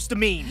supposed to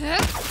mean?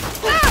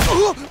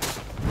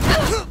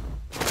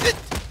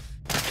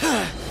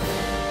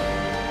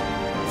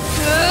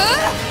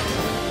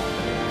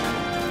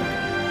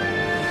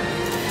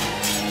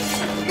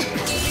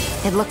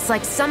 It looks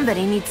like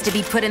somebody needs to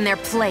be put in their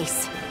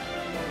place.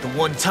 The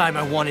one time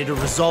I wanted to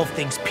resolve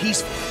things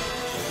peacefully.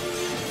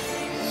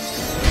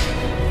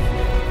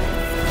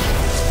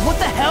 What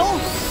the hell?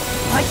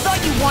 I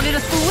thought you wanted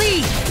us to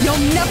leave! You'll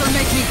never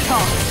make me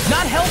talk!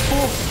 Not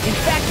helpful! In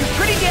fact, you're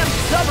pretty damn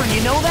stubborn,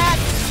 you know that?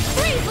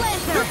 Freeze,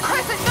 Lancer! Your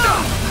crescent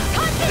moon!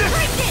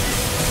 Concentration!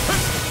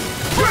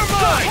 You're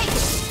mine!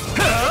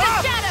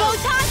 Shadow!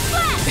 Photon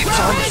blast! It's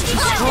almost too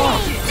strong!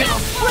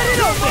 Split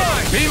it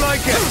open! Be my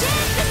guest!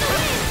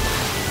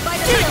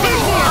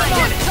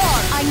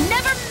 I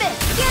never miss!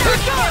 Get out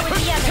here with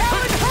the others!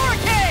 Talon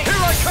Hurricane!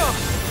 Here I come!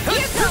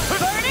 Here comes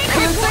burning!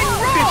 It's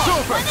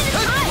over! One at a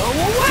time! Blow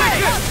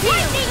away!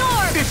 Lightning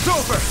orb! It's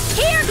over!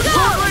 Here goes!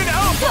 Sword Rain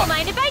Alpha! Don't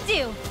mind if I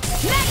do!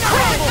 Mega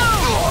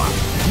Rebel!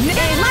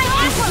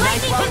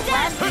 Lightning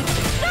condemned!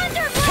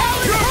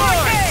 Thunderblade! You're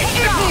mine!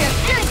 Igneous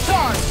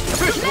discharge!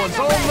 This one's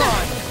all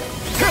mine!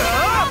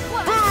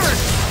 Burn!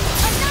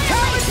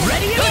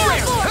 Ready and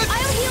ready!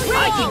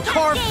 I can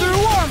carve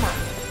through armor!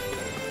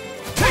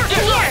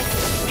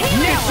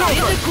 Now I'm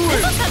in the groove!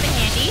 This'll come in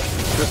handy!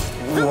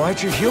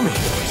 Why'd you heal me?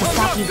 To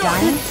stop you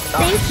dying?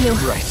 Thank you.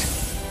 Right.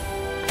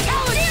 No,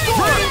 you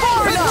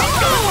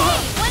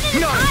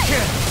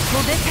can't!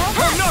 Will this help?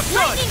 I'm not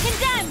done! Lightning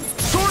condemned!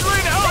 Sword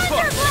Rain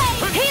Alpha!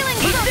 Thunderblade! Healing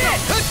circle!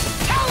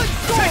 Talon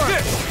Sword! Take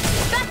this!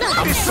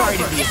 I'm sorry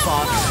to be a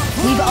father.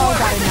 We've all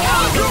got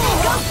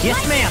enough.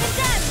 Yes, ma'am.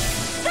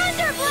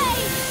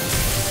 Thunderblade!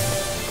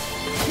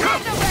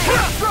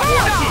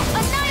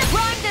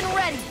 Primed and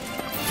ready!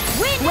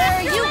 Where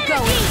are you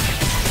going?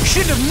 You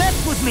shouldn't have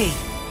messed with me!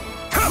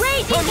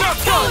 Raging I'm not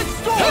done!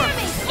 Storm!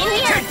 In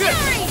here! Take this!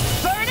 Fury!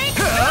 Burning!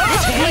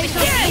 Raining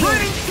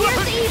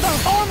Here's evil!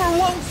 Armor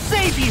won't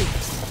save you!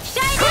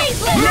 Shiny!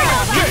 In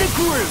the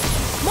groove!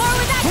 More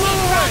where that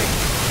came from!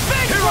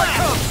 Here I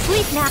come!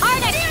 Sleep now!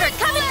 Art expert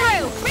coming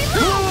through!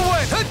 Blow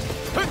away!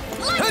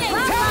 Lightning!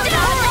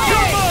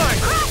 You're mine!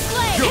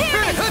 Crossblade! You're Hear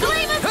me! finished!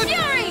 Flame of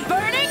fury!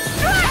 Burning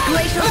strike!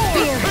 Glacial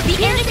spear! The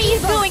enemy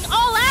is going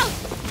all out!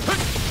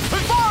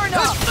 Far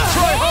enough!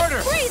 Try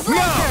harder! Freeze Now!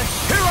 laser!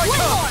 Here I One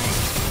come! more!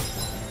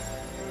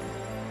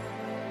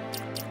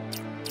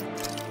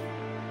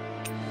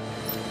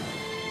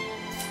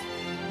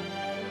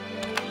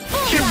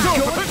 It's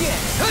over!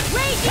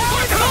 Raging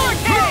Talon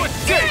Captain!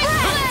 escape!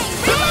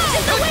 Release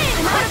in the wind!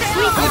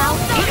 Sweet now.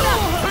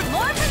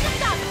 More for the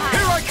stockpile!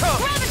 Here I come!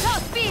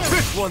 Gravitas field!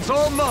 This one's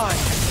all mine!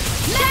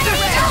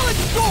 Talon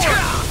sword!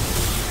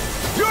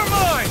 You're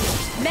mine!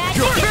 Magic!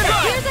 You're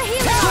finished! Here's a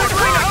healer! Sword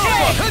Rain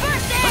Alpha!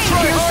 First aid!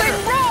 Try Piercing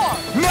harder! roar!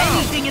 Now!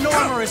 Anything in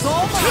armor is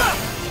all mine!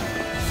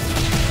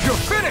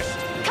 You're finished!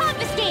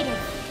 Confiscated!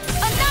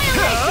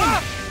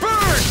 Annihilation!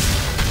 Burn!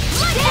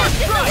 Dance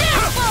in the wind!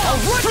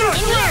 Strike!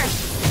 In here!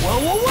 Blow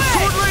away!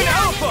 Sword Rain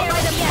Alpha! By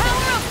the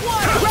power of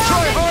water!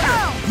 Try harder!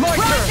 My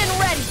Primed turn! and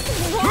ready!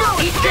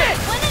 Eat this!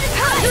 One at a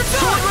time!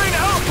 Sword Rain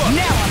Alpha!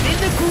 Now I'm in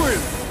the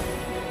groove!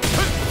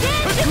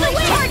 Dance in the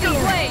wind! Tiger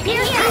blade! In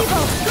here!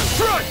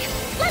 Strike!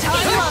 Let's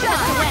Time get to close!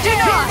 shine!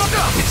 Denied!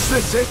 Is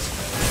this it?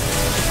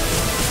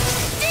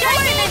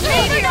 Strike in the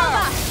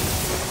supernova!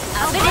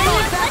 Up and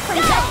in! Let's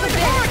go!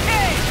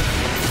 Hurricane!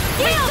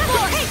 Gale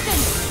force!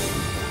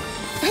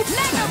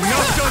 Mega ray!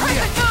 Not done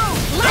yet!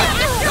 Light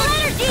astral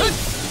energy!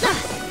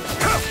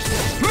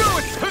 Move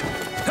it!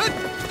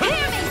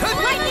 Hear me!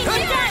 Lightning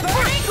condemned!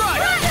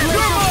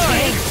 You're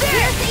mine!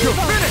 You're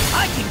finished!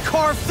 I can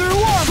carve through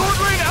armor! Sword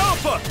Rain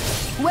Alpha!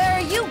 Where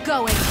are you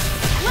going?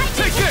 Lightning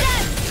Take this!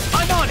 condemned!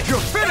 I'm on it! You're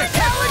finished!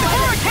 Talon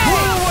Hurricane!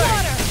 Blow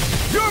away!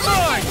 You're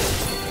mine!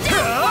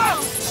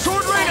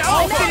 Sword Rain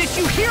I'll Alpha! finish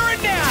you here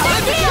and now!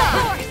 Gale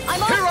force!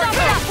 I'm all Here I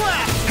stuffed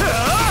come!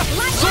 up!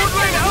 Sword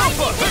Rain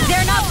Alpha!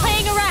 They're not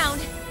playing around!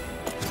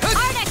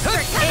 Art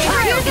expert!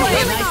 Here's the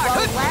healing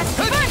arm!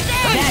 First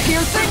aid!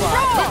 Piercing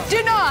roar!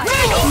 Denied!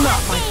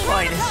 Not my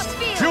finest!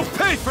 You'll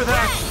pay for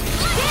that!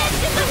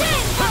 Dance in the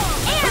wind!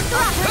 Air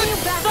thrust!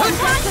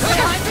 Photon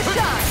Time to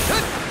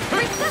shine!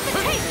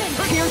 Resuscitation!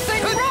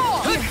 Piercing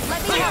roar!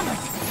 Let me have it!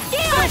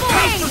 Gale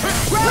force!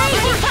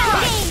 Raging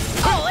hurricane!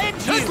 I'll end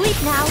you! Sleep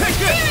now! Take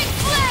this! Searing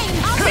flame!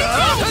 I'll be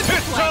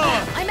It's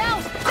on! I'm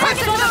out!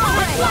 Crescent moon!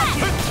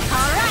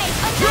 Alright!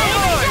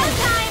 Annihilation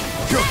time!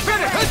 You're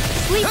finished!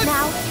 Sleep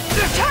now!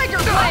 Tiger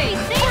blade!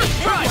 This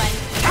one!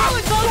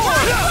 Talon sword!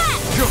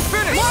 You're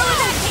finished! More where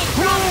that came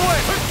Blow from!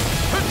 away!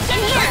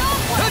 In here!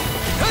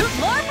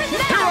 More for the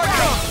Here I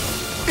battle! come!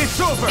 It's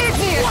over!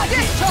 Igneous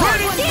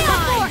discharge! Gale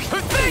force!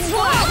 This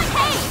one!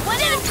 Hey! One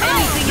at a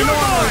time! You're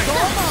mine!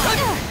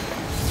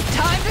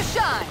 Time to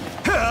shine!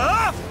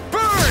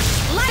 Burn!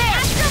 Light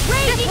astral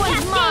raging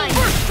one's mine.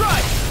 cascade! First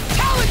strike!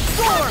 Talon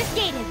sword!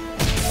 Confiscated!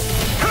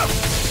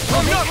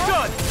 I'm not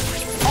done!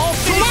 I'll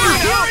finish you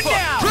here and Alpha!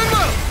 now!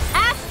 Remove!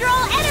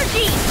 Astral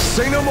energy!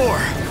 Say no more!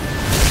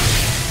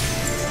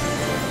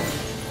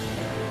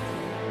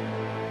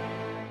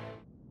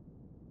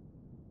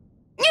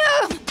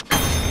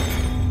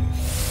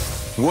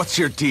 What's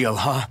your deal,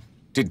 huh?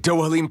 Did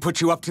Dohalim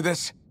put you up to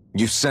this?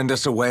 You send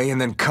us away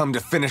and then come to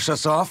finish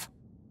us off?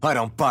 I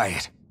don't buy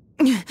it.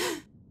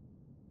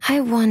 I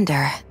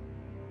wonder...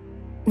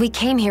 We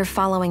came here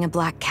following a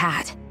black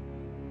cat.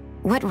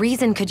 What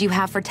reason could you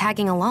have for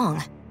tagging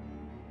along?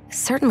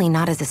 Certainly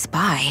not as a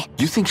spy.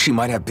 You think she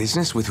might have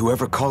business with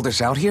whoever called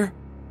us out here?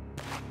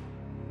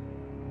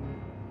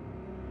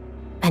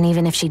 And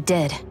even if she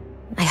did,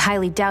 I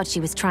highly doubt she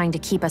was trying to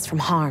keep us from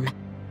harm.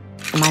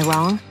 Am I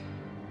wrong?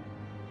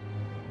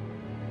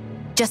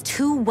 Just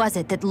who was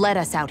it that led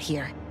us out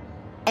here?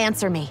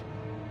 Answer me.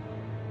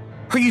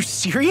 Are you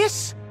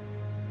serious?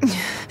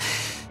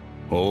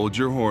 Hold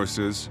your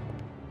horses.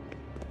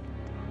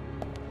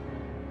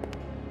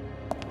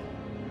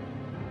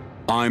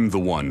 I'm the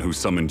one who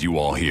summoned you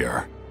all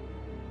here.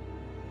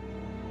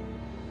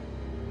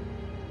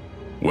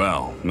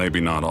 Well,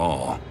 maybe not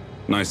all.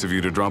 Nice of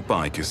you to drop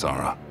by,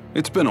 Kisara.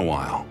 It's been a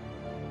while.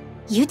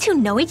 You two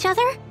know each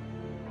other?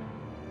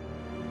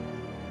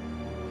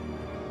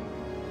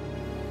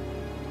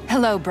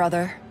 Hello,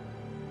 brother.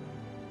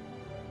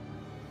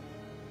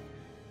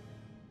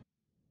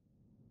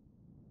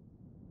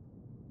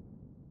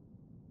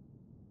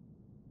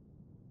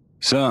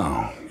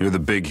 So, you're the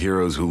big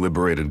heroes who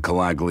liberated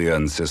Calaglia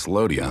and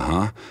Cyslodia,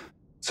 huh?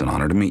 It's an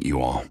honor to meet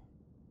you all.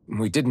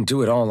 We didn't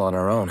do it all on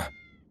our own.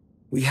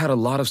 We had a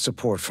lot of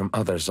support from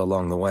others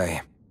along the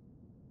way.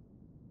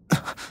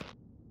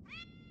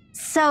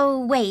 So,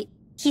 wait,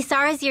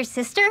 Kisara's your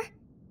sister?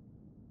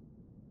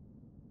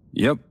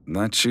 Yep,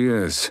 that she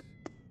is.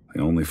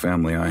 The only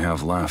family I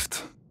have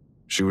left.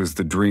 She was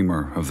the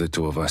dreamer of the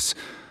two of us,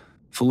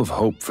 full of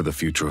hope for the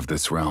future of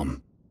this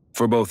realm,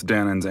 for both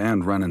Dahnans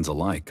and Renans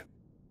alike.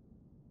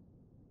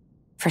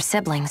 For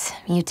siblings,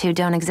 you two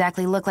don't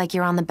exactly look like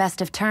you're on the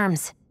best of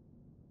terms.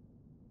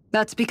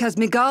 That's because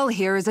Miguel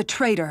here is a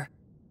traitor.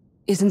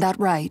 Isn't that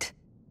right?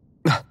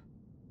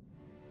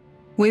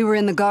 We were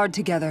in the Guard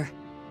together.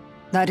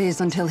 That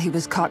is, until he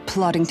was caught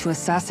plotting to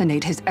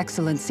assassinate His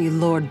Excellency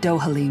Lord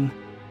Dohalim.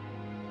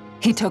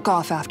 He took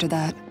off after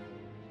that.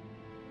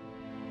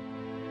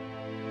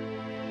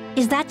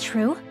 Is that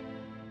true?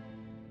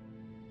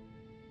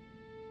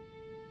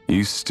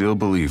 You still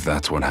believe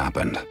that's what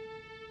happened?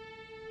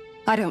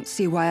 I don't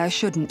see why I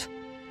shouldn't.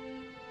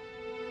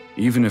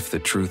 Even if the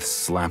truth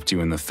slapped you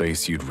in the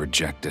face, you'd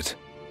reject it.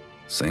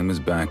 Same as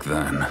back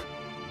then.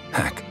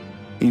 Heck,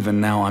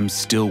 even now I'm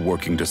still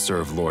working to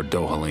serve Lord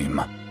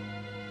Dohalim.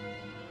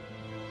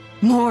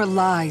 More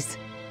lies.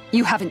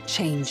 You haven't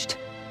changed.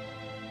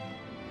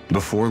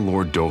 Before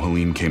Lord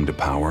Dohalim came to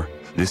power,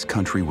 this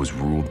country was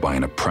ruled by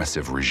an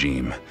oppressive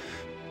regime.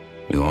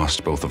 We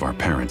lost both of our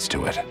parents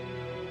to it.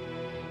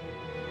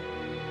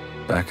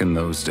 Back in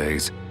those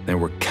days, there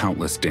were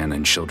countless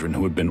Dahnan children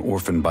who had been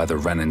orphaned by the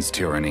Renan's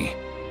tyranny,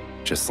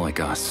 just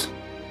like us.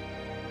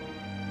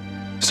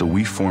 So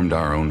we formed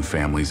our own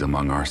families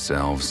among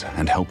ourselves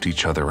and helped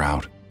each other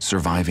out,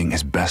 surviving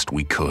as best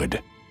we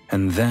could.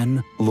 And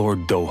then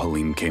Lord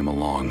Dohalim came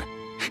along.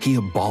 He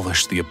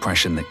abolished the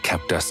oppression that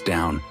kept us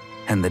down,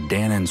 and the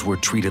Dahnans were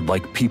treated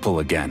like people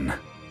again.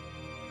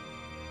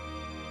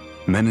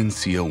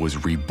 Menancia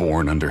was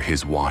reborn under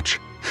his watch,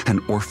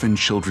 and orphaned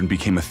children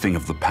became a thing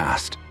of the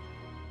past.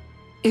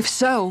 If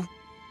so,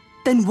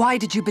 then why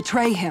did you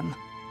betray him?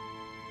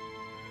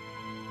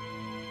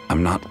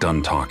 I'm not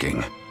done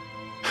talking.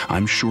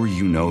 I'm sure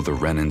you know the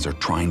Renans are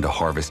trying to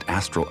harvest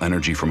astral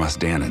energy from us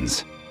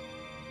Dahnans.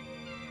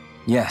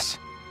 Yes.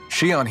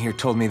 Shion here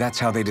told me that's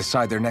how they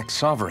decide their next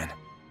sovereign.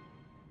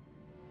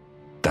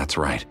 That's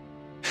right.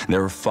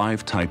 There are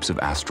 5 types of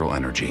astral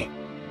energy: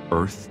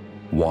 earth,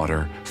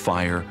 water,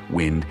 fire,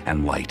 wind,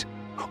 and light.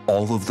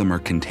 All of them are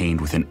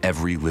contained within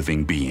every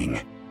living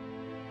being.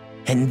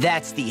 And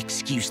that's the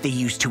excuse they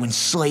use to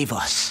enslave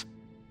us.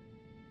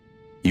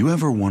 You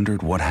ever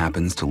wondered what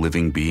happens to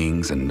living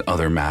beings and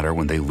other matter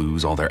when they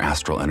lose all their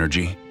astral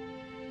energy?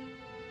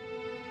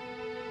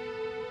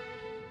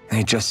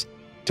 They just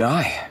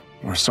die,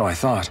 or so I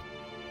thought.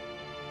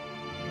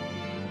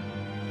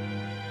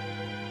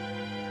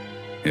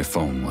 If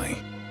only.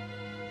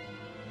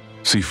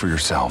 See for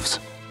yourselves.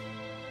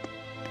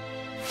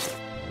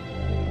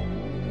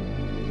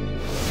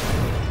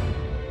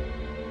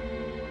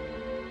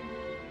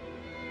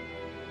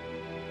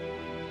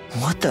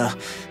 What the...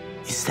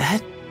 Is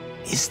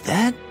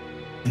that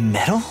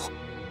metal?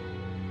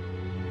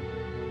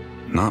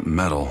 Not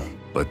metal,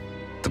 but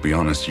to be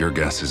honest, your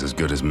guess is as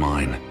good as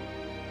mine.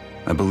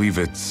 I believe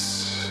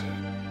it's...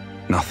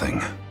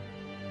 nothing.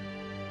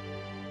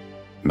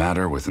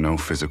 Matter with no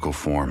physical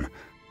form.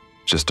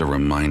 Just a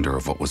reminder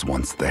of what was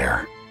once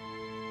there.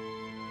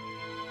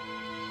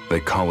 They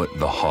call it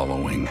the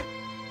hollowing.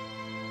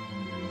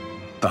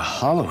 The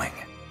hollowing?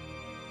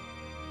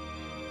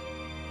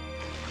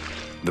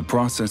 The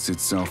process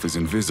itself is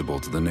invisible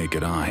to the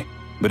naked eye,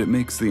 but it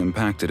makes the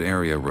impacted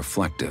area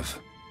reflective.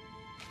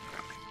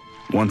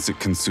 Once it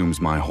consumes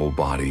my whole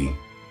body,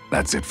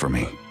 that's it for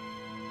me.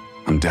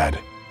 I'm dead.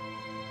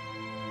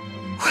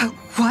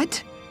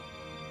 What?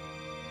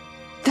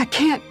 That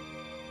can't...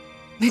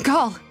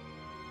 Miguel!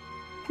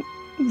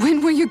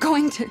 When were you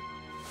going to...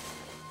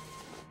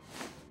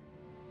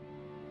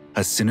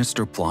 A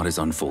sinister plot is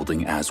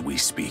unfolding as we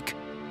speak.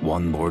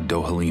 One Lord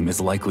Dohalim is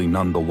likely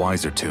none the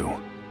wiser to.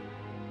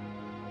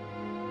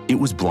 It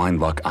was blind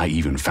luck I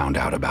even found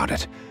out about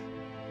it.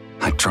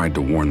 I tried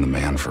to warn the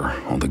man for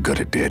all the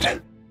good it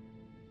did.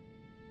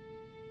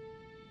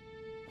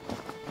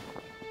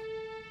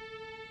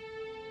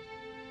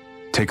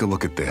 Take a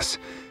look at this.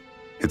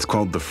 It's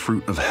called the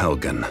Fruit of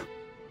Helgen.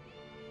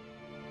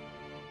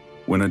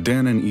 When a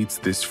Dahnan eats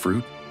this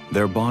fruit,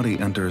 their body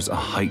enters a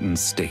heightened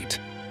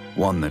state,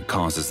 one that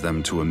causes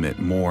them to emit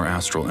more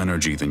astral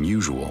energy than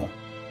usual.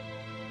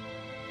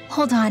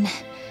 Hold on.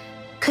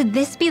 Could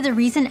this be the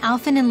reason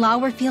Alphen and Law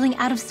were feeling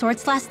out of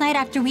sorts last night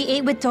after we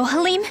ate with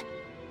Dohalim?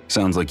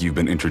 Sounds like you've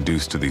been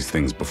introduced to these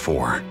things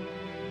before.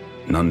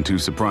 None too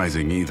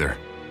surprising either.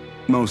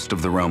 Most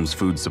of the realm's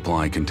food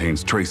supply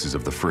contains traces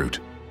of the fruit.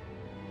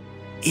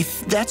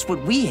 If that's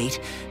what we ate,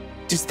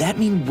 does that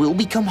mean we'll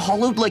become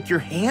hollowed like your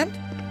hand?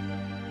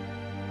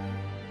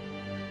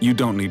 You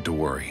don't need to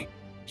worry.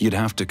 You'd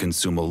have to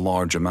consume a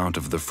large amount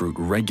of the fruit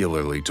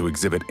regularly to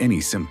exhibit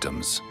any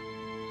symptoms.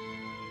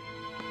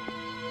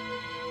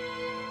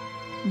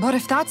 But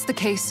if that's the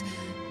case,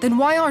 then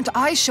why aren't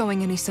I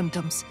showing any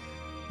symptoms?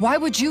 Why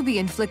would you be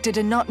inflicted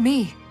and not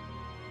me?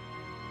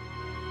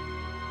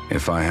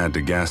 If I had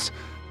to guess,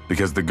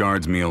 because the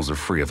guards' meals are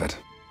free of it.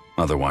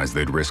 Otherwise,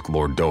 they'd risk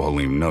Lord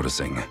Dohalim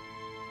noticing.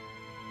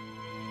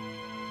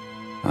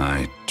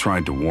 I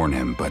tried to warn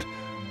him, but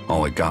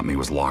all it got me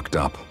was locked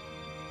up.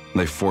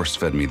 They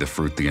force-fed me the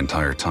fruit the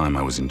entire time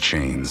I was in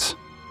chains.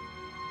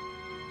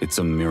 It's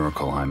a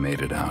miracle I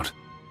made it out.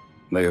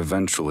 They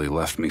eventually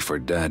left me for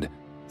dead,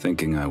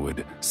 thinking I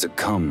would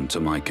succumb to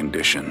my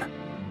condition.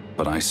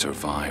 But I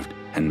survived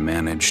and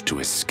managed to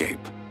escape.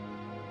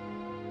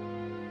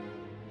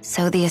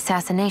 So the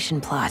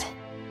assassination plot,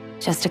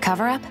 just a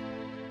cover-up?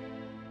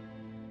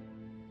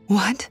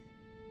 What?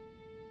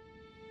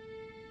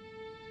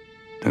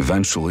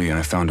 Eventually,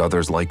 I found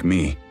others like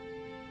me,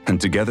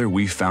 and together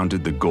we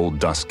founded the Gold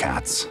Dust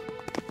Cats.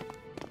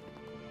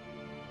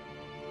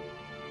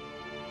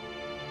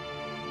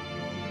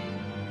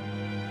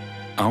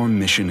 Our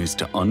mission is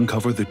to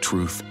uncover the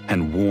truth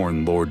and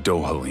warn Lord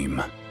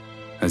Dohalim.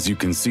 As you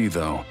can see,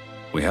 though,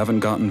 we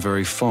haven't gotten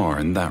very far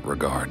in that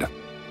regard.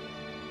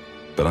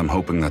 But I'm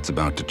hoping that's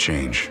about to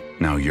change,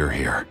 now you're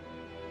here.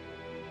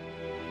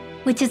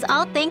 Which is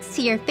all thanks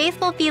to your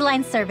faithful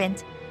feline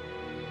servant.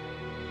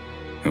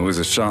 It was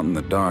a shot in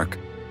the dark,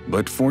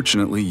 but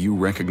fortunately you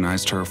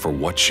recognized her for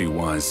what she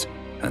was,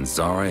 and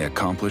Zare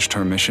accomplished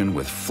her mission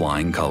with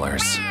flying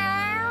colors.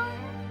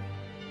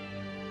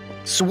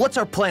 So what's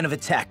our plan of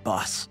attack,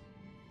 boss?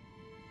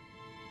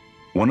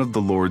 One of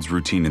the Lord's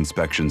routine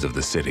inspections of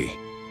the city.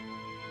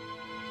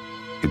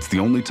 It's the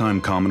only time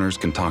commoners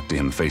can talk to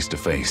him face to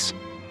face.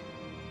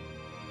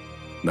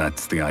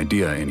 That's the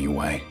idea,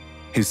 anyway.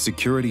 His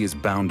security is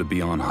bound to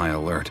be on high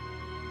alert,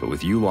 but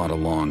with you lot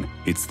along,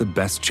 it's the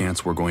best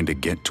chance we're going to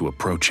get to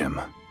approach him.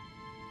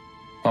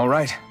 All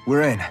right,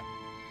 we're in.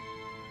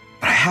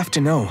 But I have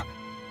to know,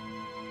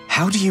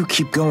 how do you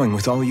keep going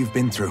with all you've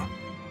been through?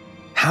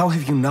 How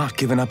have you not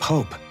given up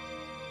hope?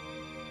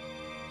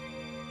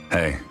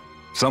 Hey,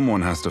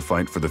 someone has to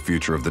fight for the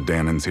future of the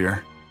Dahnans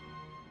here.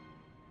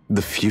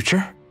 The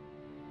future?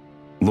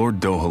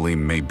 Lord Dohalim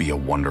may be a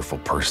wonderful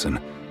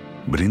person,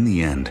 but in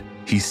the end,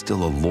 he's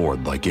still a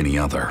lord like any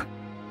other.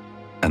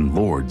 And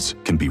lords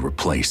can be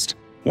replaced.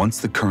 Once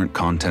the current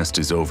contest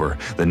is over,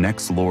 the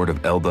next lord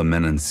of Elba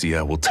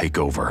Menancia will take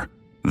over.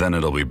 Then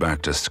it'll be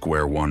back to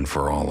square one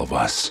for all of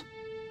us.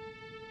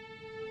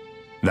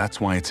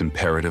 That's why it's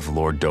imperative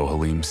Lord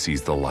Dohalim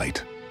sees the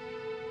light.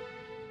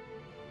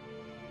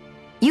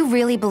 You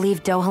really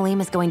believe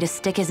Dohalim is going to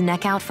stick his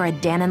neck out for a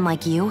Dahnan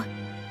like you?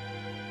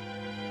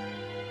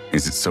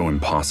 Is it so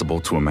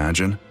impossible to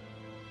imagine?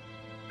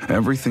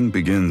 Everything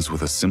begins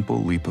with a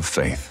simple leap of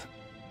faith.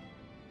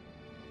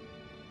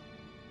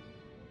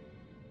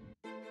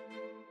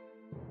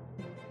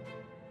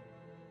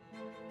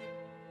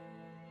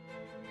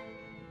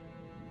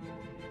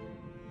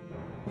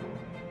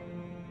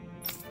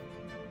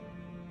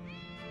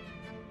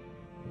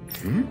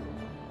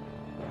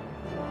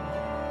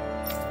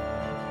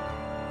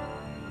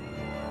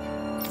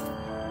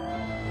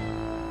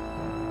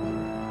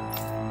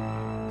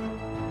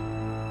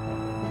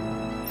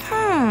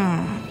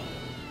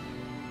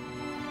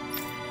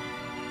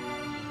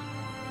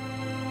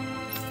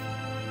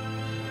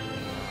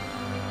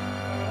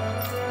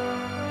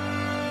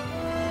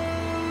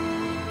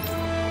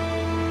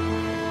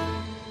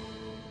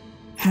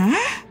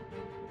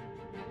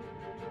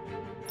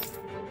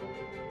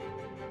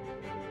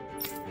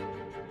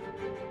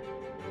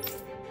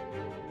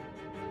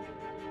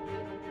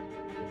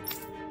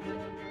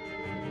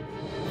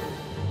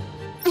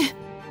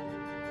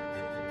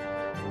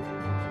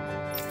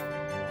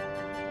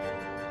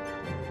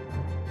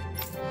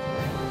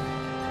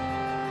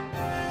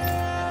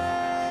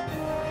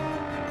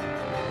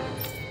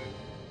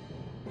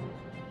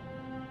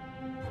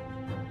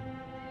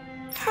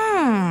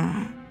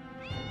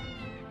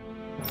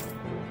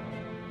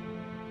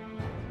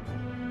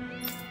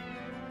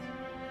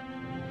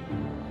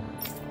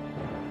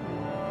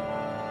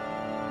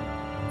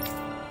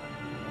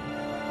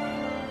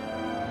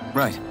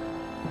 Right.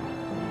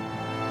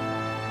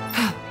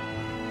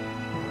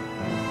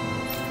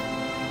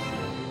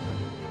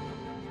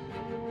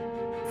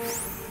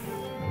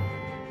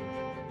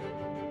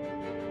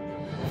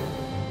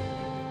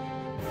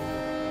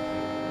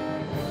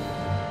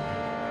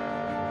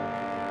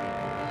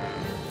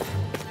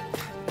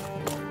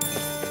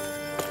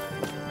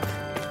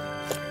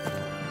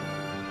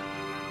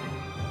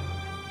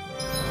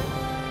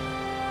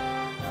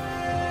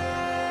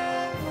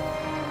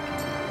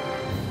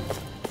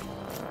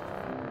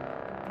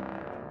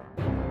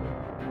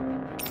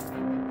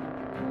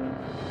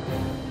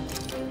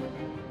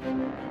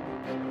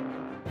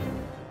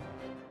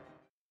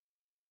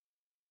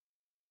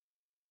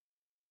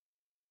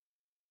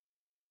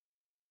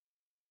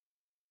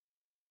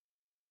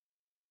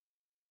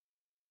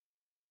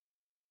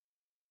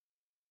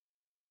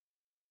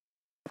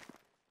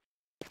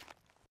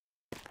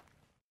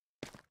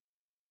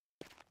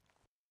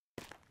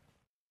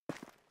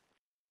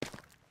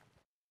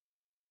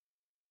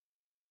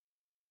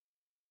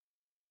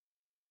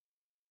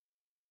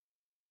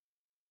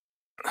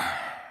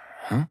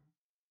 Huh?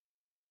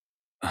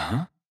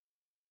 Uh-huh.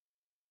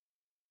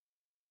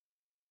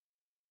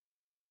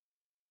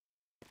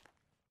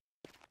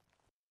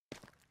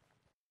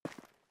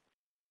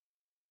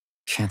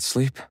 Can't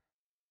sleep?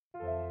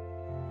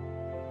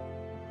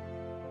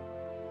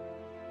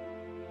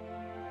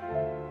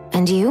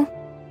 And you?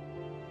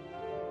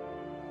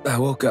 I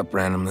woke up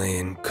randomly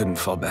and couldn't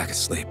fall back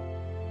asleep.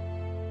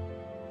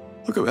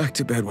 I'll go back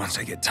to bed once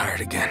I get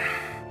tired again.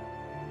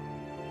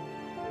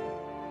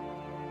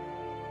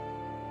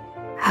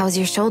 How's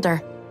your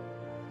shoulder?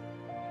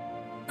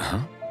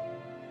 Huh?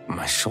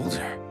 My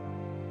shoulder?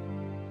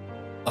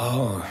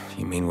 Oh,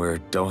 you mean where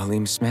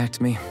Dohalim smacked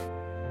me?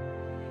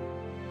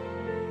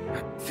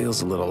 It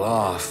feels a little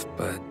off,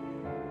 but...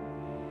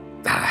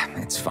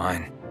 it's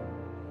fine.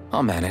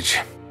 I'll manage.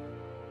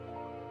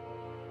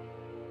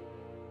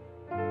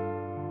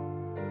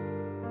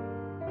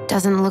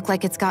 Doesn't look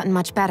like it's gotten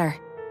much better.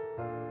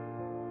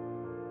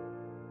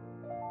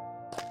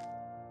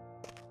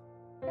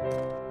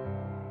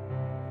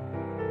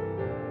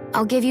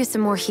 I'll give you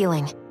some more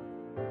healing.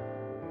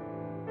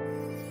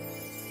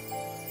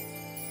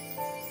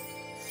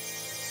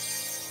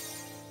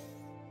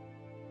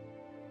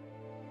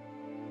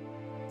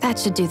 That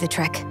should do the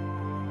trick.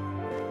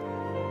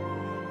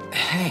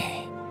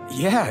 Hey,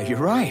 yeah, you're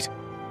right.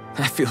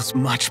 That feels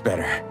much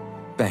better.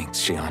 Thanks,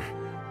 Shionne.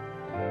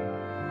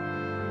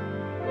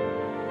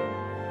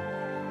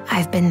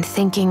 I've been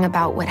thinking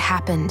about what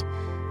happened,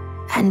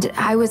 and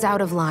I was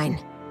out of line.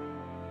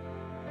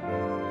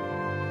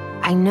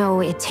 I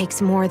know it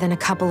takes more than a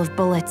couple of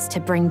bullets to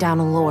bring down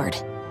a lord.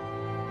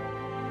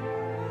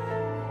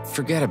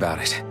 Forget about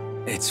it.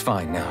 It's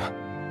fine now.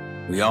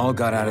 We all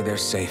got out of there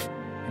safe,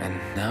 and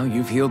now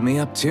you've healed me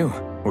up too.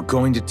 We're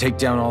going to take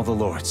down all the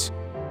lords.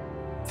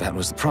 That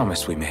was the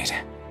promise we made,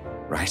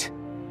 right?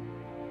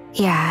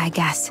 Yeah, I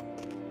guess.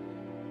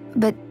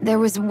 But there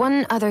was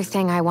one other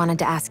thing I wanted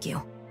to ask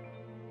you.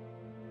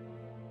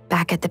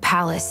 Back at the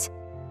palace,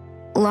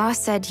 Law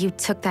said you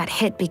took that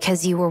hit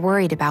because you were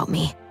worried about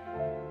me.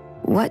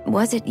 What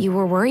was it you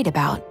were worried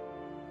about?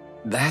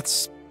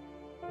 That's...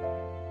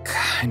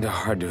 kinda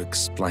hard to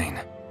explain.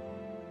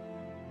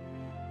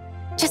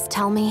 Just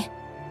tell me.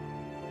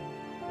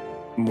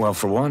 Well,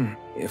 for one,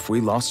 if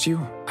we lost you,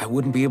 I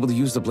wouldn't be able to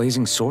use the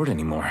blazing sword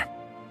anymore.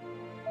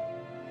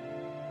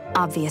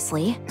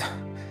 Obviously.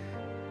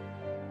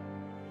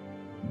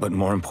 But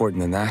more important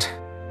than that,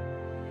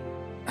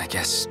 I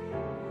guess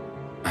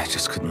I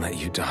just couldn't let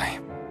you die.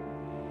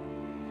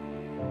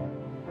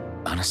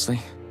 Honestly,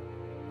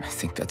 I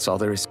think that's all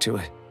there is to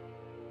it.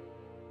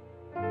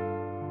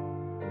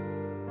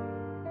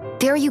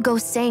 There you go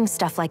saying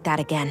stuff like that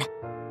again.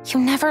 You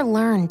never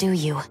learn, do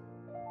you?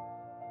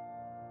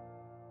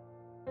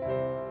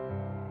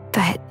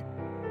 But...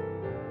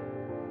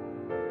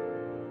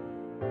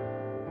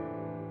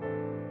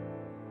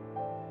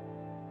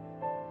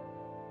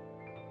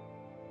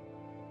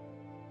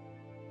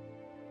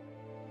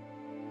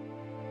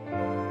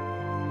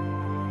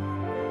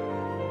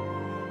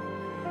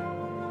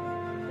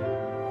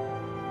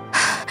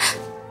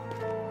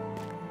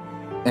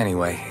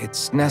 Anyway,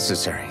 it's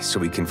necessary so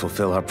we can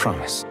fulfill our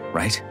promise,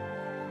 right?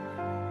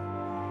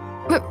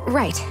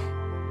 Right.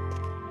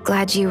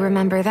 Glad you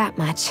remember that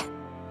much.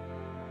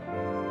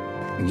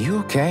 You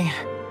okay?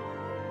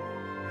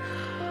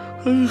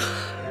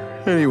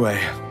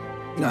 Anyway,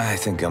 I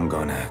think I'm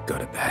gonna go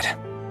to bed.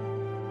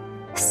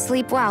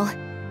 Sleep well.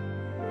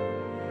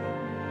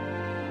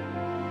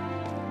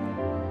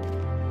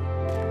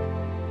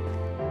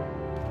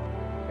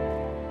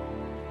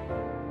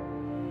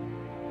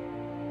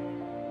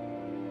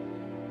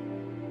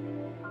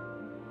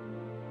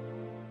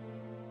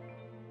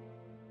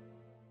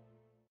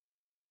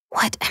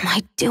 What am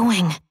I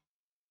doing?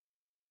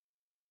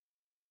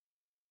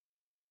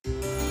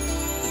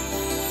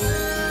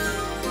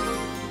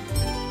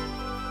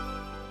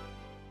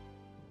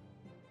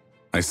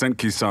 I sent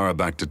Kisara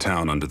back to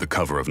town under the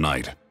cover of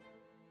night.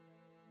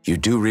 You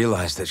do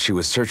realize that she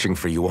was searching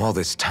for you all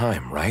this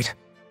time, right?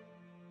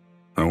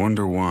 I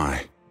wonder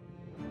why.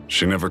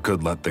 She never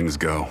could let things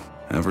go,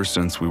 ever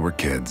since we were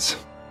kids.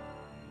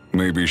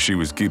 Maybe she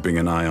was keeping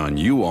an eye on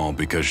you all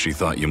because she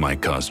thought you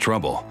might cause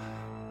trouble.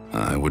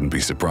 I wouldn't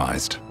be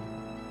surprised.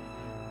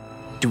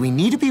 Do we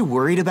need to be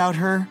worried about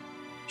her?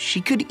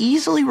 She could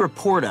easily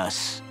report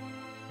us.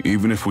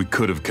 Even if we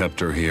could have kept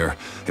her here,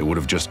 it would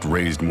have just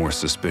raised more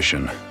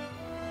suspicion.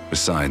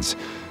 Besides,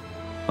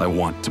 I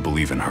want to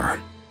believe in her.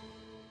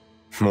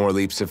 More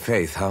leaps of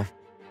faith, huh?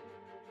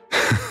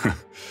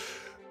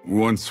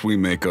 Once we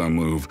make our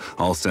move,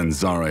 I'll send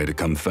Zare to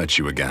come fetch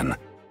you again.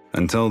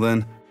 Until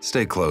then,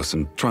 stay close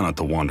and try not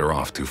to wander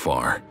off too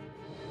far.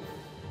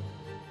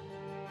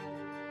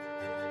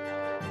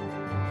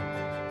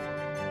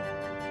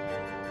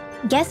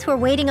 Guess we're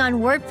waiting on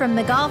word from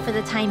Miguel for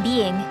the time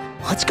being.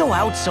 Let's go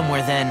out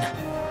somewhere then.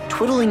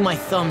 Twiddling my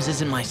thumbs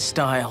isn't my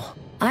style.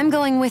 I'm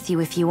going with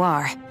you if you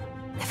are.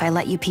 If I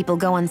let you people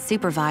go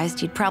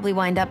unsupervised, you'd probably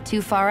wind up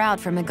too far out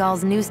for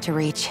Miguel's news to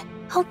reach.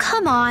 Oh,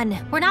 come on.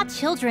 We're not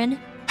children.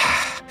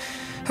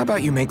 How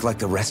about you make like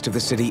the rest of the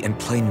city and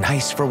play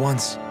nice for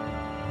once?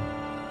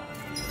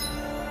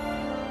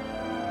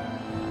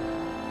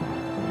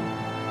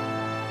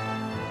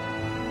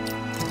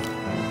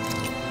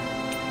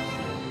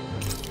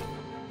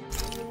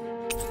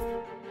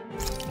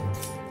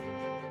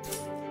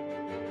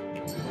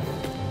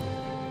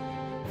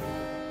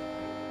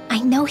 I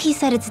know he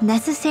said it's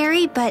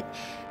necessary, but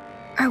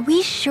are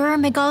we sure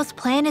Miguel's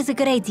plan is a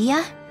good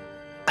idea?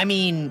 I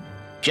mean,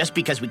 just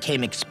because we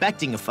came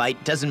expecting a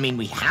fight doesn't mean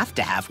we have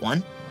to have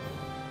one.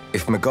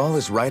 If Miguel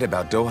is right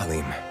about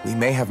Dohalim, we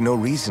may have no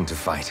reason to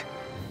fight.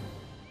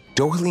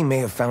 Dohalim may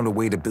have found a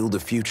way to build a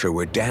future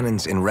where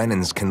Dahnans and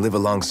Renans can live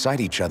alongside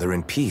each other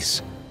in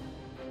peace.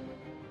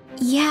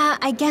 Yeah,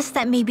 I guess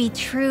that may be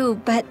true,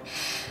 but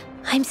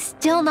I'm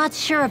still not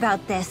sure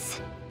about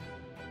this.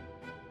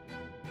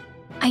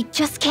 I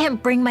just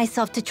can't bring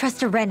myself to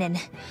trust a Renan.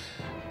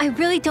 I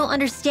really don't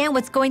understand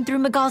what's going through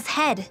Miguel's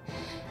head.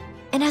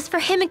 And as for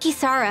him and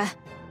Kisara...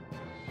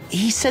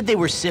 He said they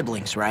were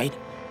siblings, right?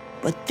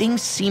 But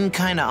things seemed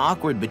kinda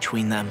awkward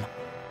between them.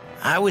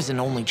 I was an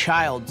only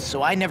child,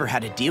 so I never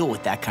had to deal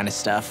with that kind of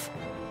stuff.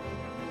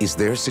 Is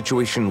their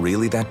situation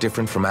really that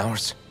different from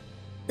ours?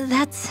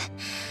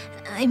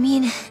 I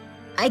mean,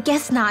 I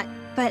guess not,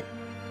 but...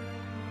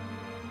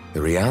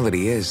 The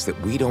reality is that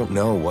we don't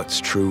know what's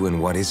true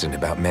and what isn't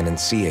about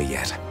Menancia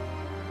yet.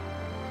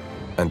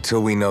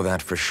 Until we know that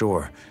for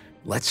sure,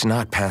 let's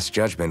not pass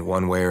judgment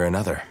one way or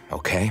another,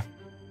 okay?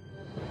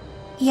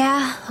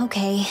 Yeah,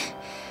 okay.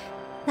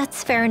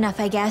 That's fair enough,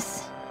 I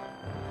guess.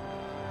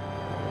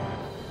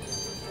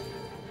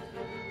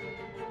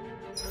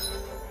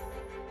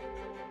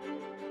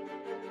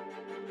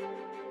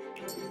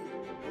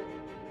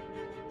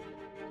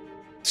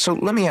 So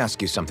let me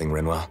ask you something,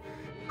 Rinwell.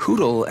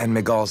 Hootle and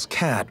Miguel's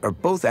cat are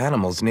both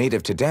animals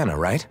native to Dahna,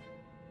 right?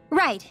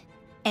 Right.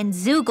 And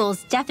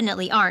Zeugles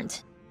definitely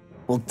aren't.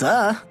 Well,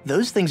 duh.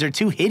 Those things are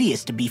too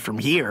hideous to be from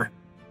here.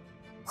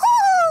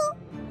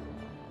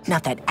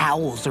 Not that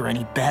owls are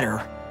any better.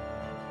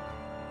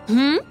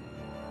 Hmm?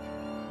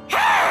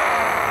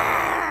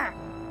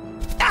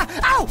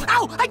 Ow!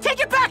 Ow! I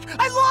take it back!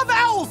 I love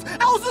owls!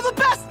 Owls are the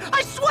best!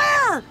 I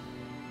swear!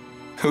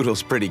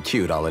 Hootle's pretty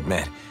cute, I'll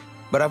admit.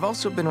 But I've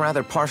also been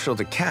rather partial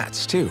to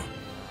cats, too.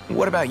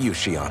 What about you,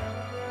 Xion?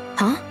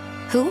 Huh?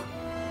 Who?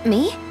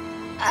 Me?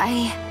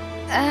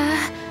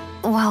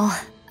 Well,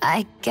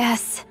 I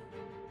guess...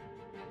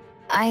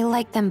 I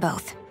like them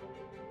both.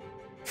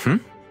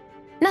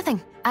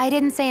 Nothing. I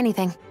didn't say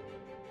anything.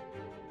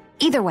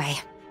 Either way,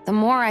 the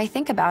more I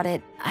think about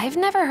it, I've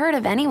never heard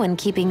of anyone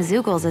keeping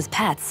Zeugles as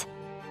pets.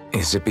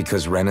 Is it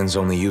because Renans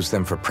only use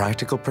them for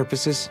practical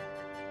purposes?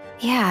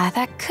 Yeah,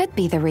 that could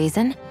be the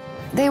reason.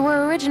 They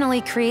were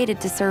originally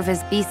created to serve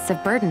as beasts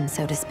of burden,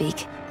 so to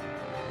speak.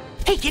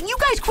 Hey, can you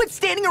guys quit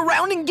standing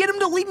around and get him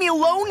to leave me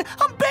alone?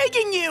 I'm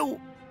begging you!